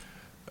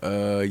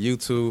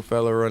 YouTube,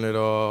 fella run it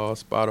all.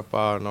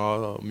 Spotify and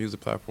all music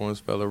platforms,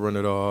 fella run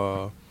it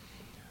all.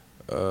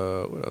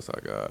 What else I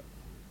got?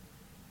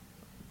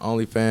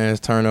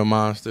 OnlyFans, Turner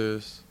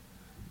Monsters.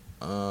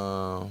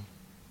 For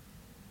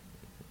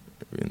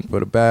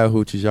the bad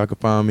hoochies, y'all can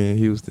find me in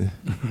Houston.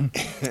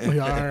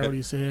 Y'all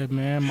already said,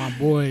 man, my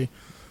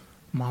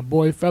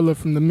boy fella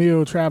from the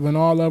mill, traveling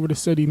all over the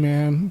city,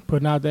 man,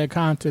 putting out that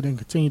content and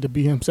continue to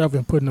be himself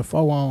and putting the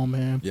foe on,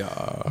 man.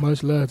 Yeah.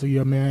 Much love to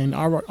you, man.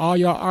 All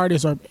y'all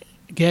artists are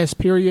guests,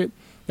 period,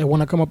 that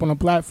want to come up on a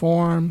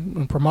platform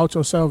and promote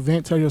yourself,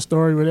 vent, tell your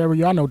story, whatever.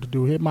 Y'all know what to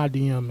do. Hit my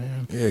DM,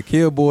 man. Yeah,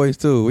 Kill Boys,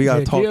 too. We got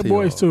to talk to y'all. Kill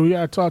Boys, too. We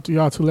got to talk to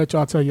y'all to let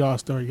y'all tell y'all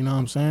story, you know what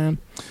I'm saying?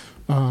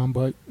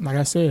 But like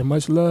I said,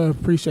 much love.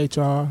 Appreciate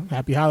y'all.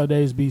 Happy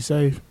holidays. Be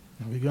safe.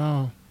 And we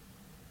gone.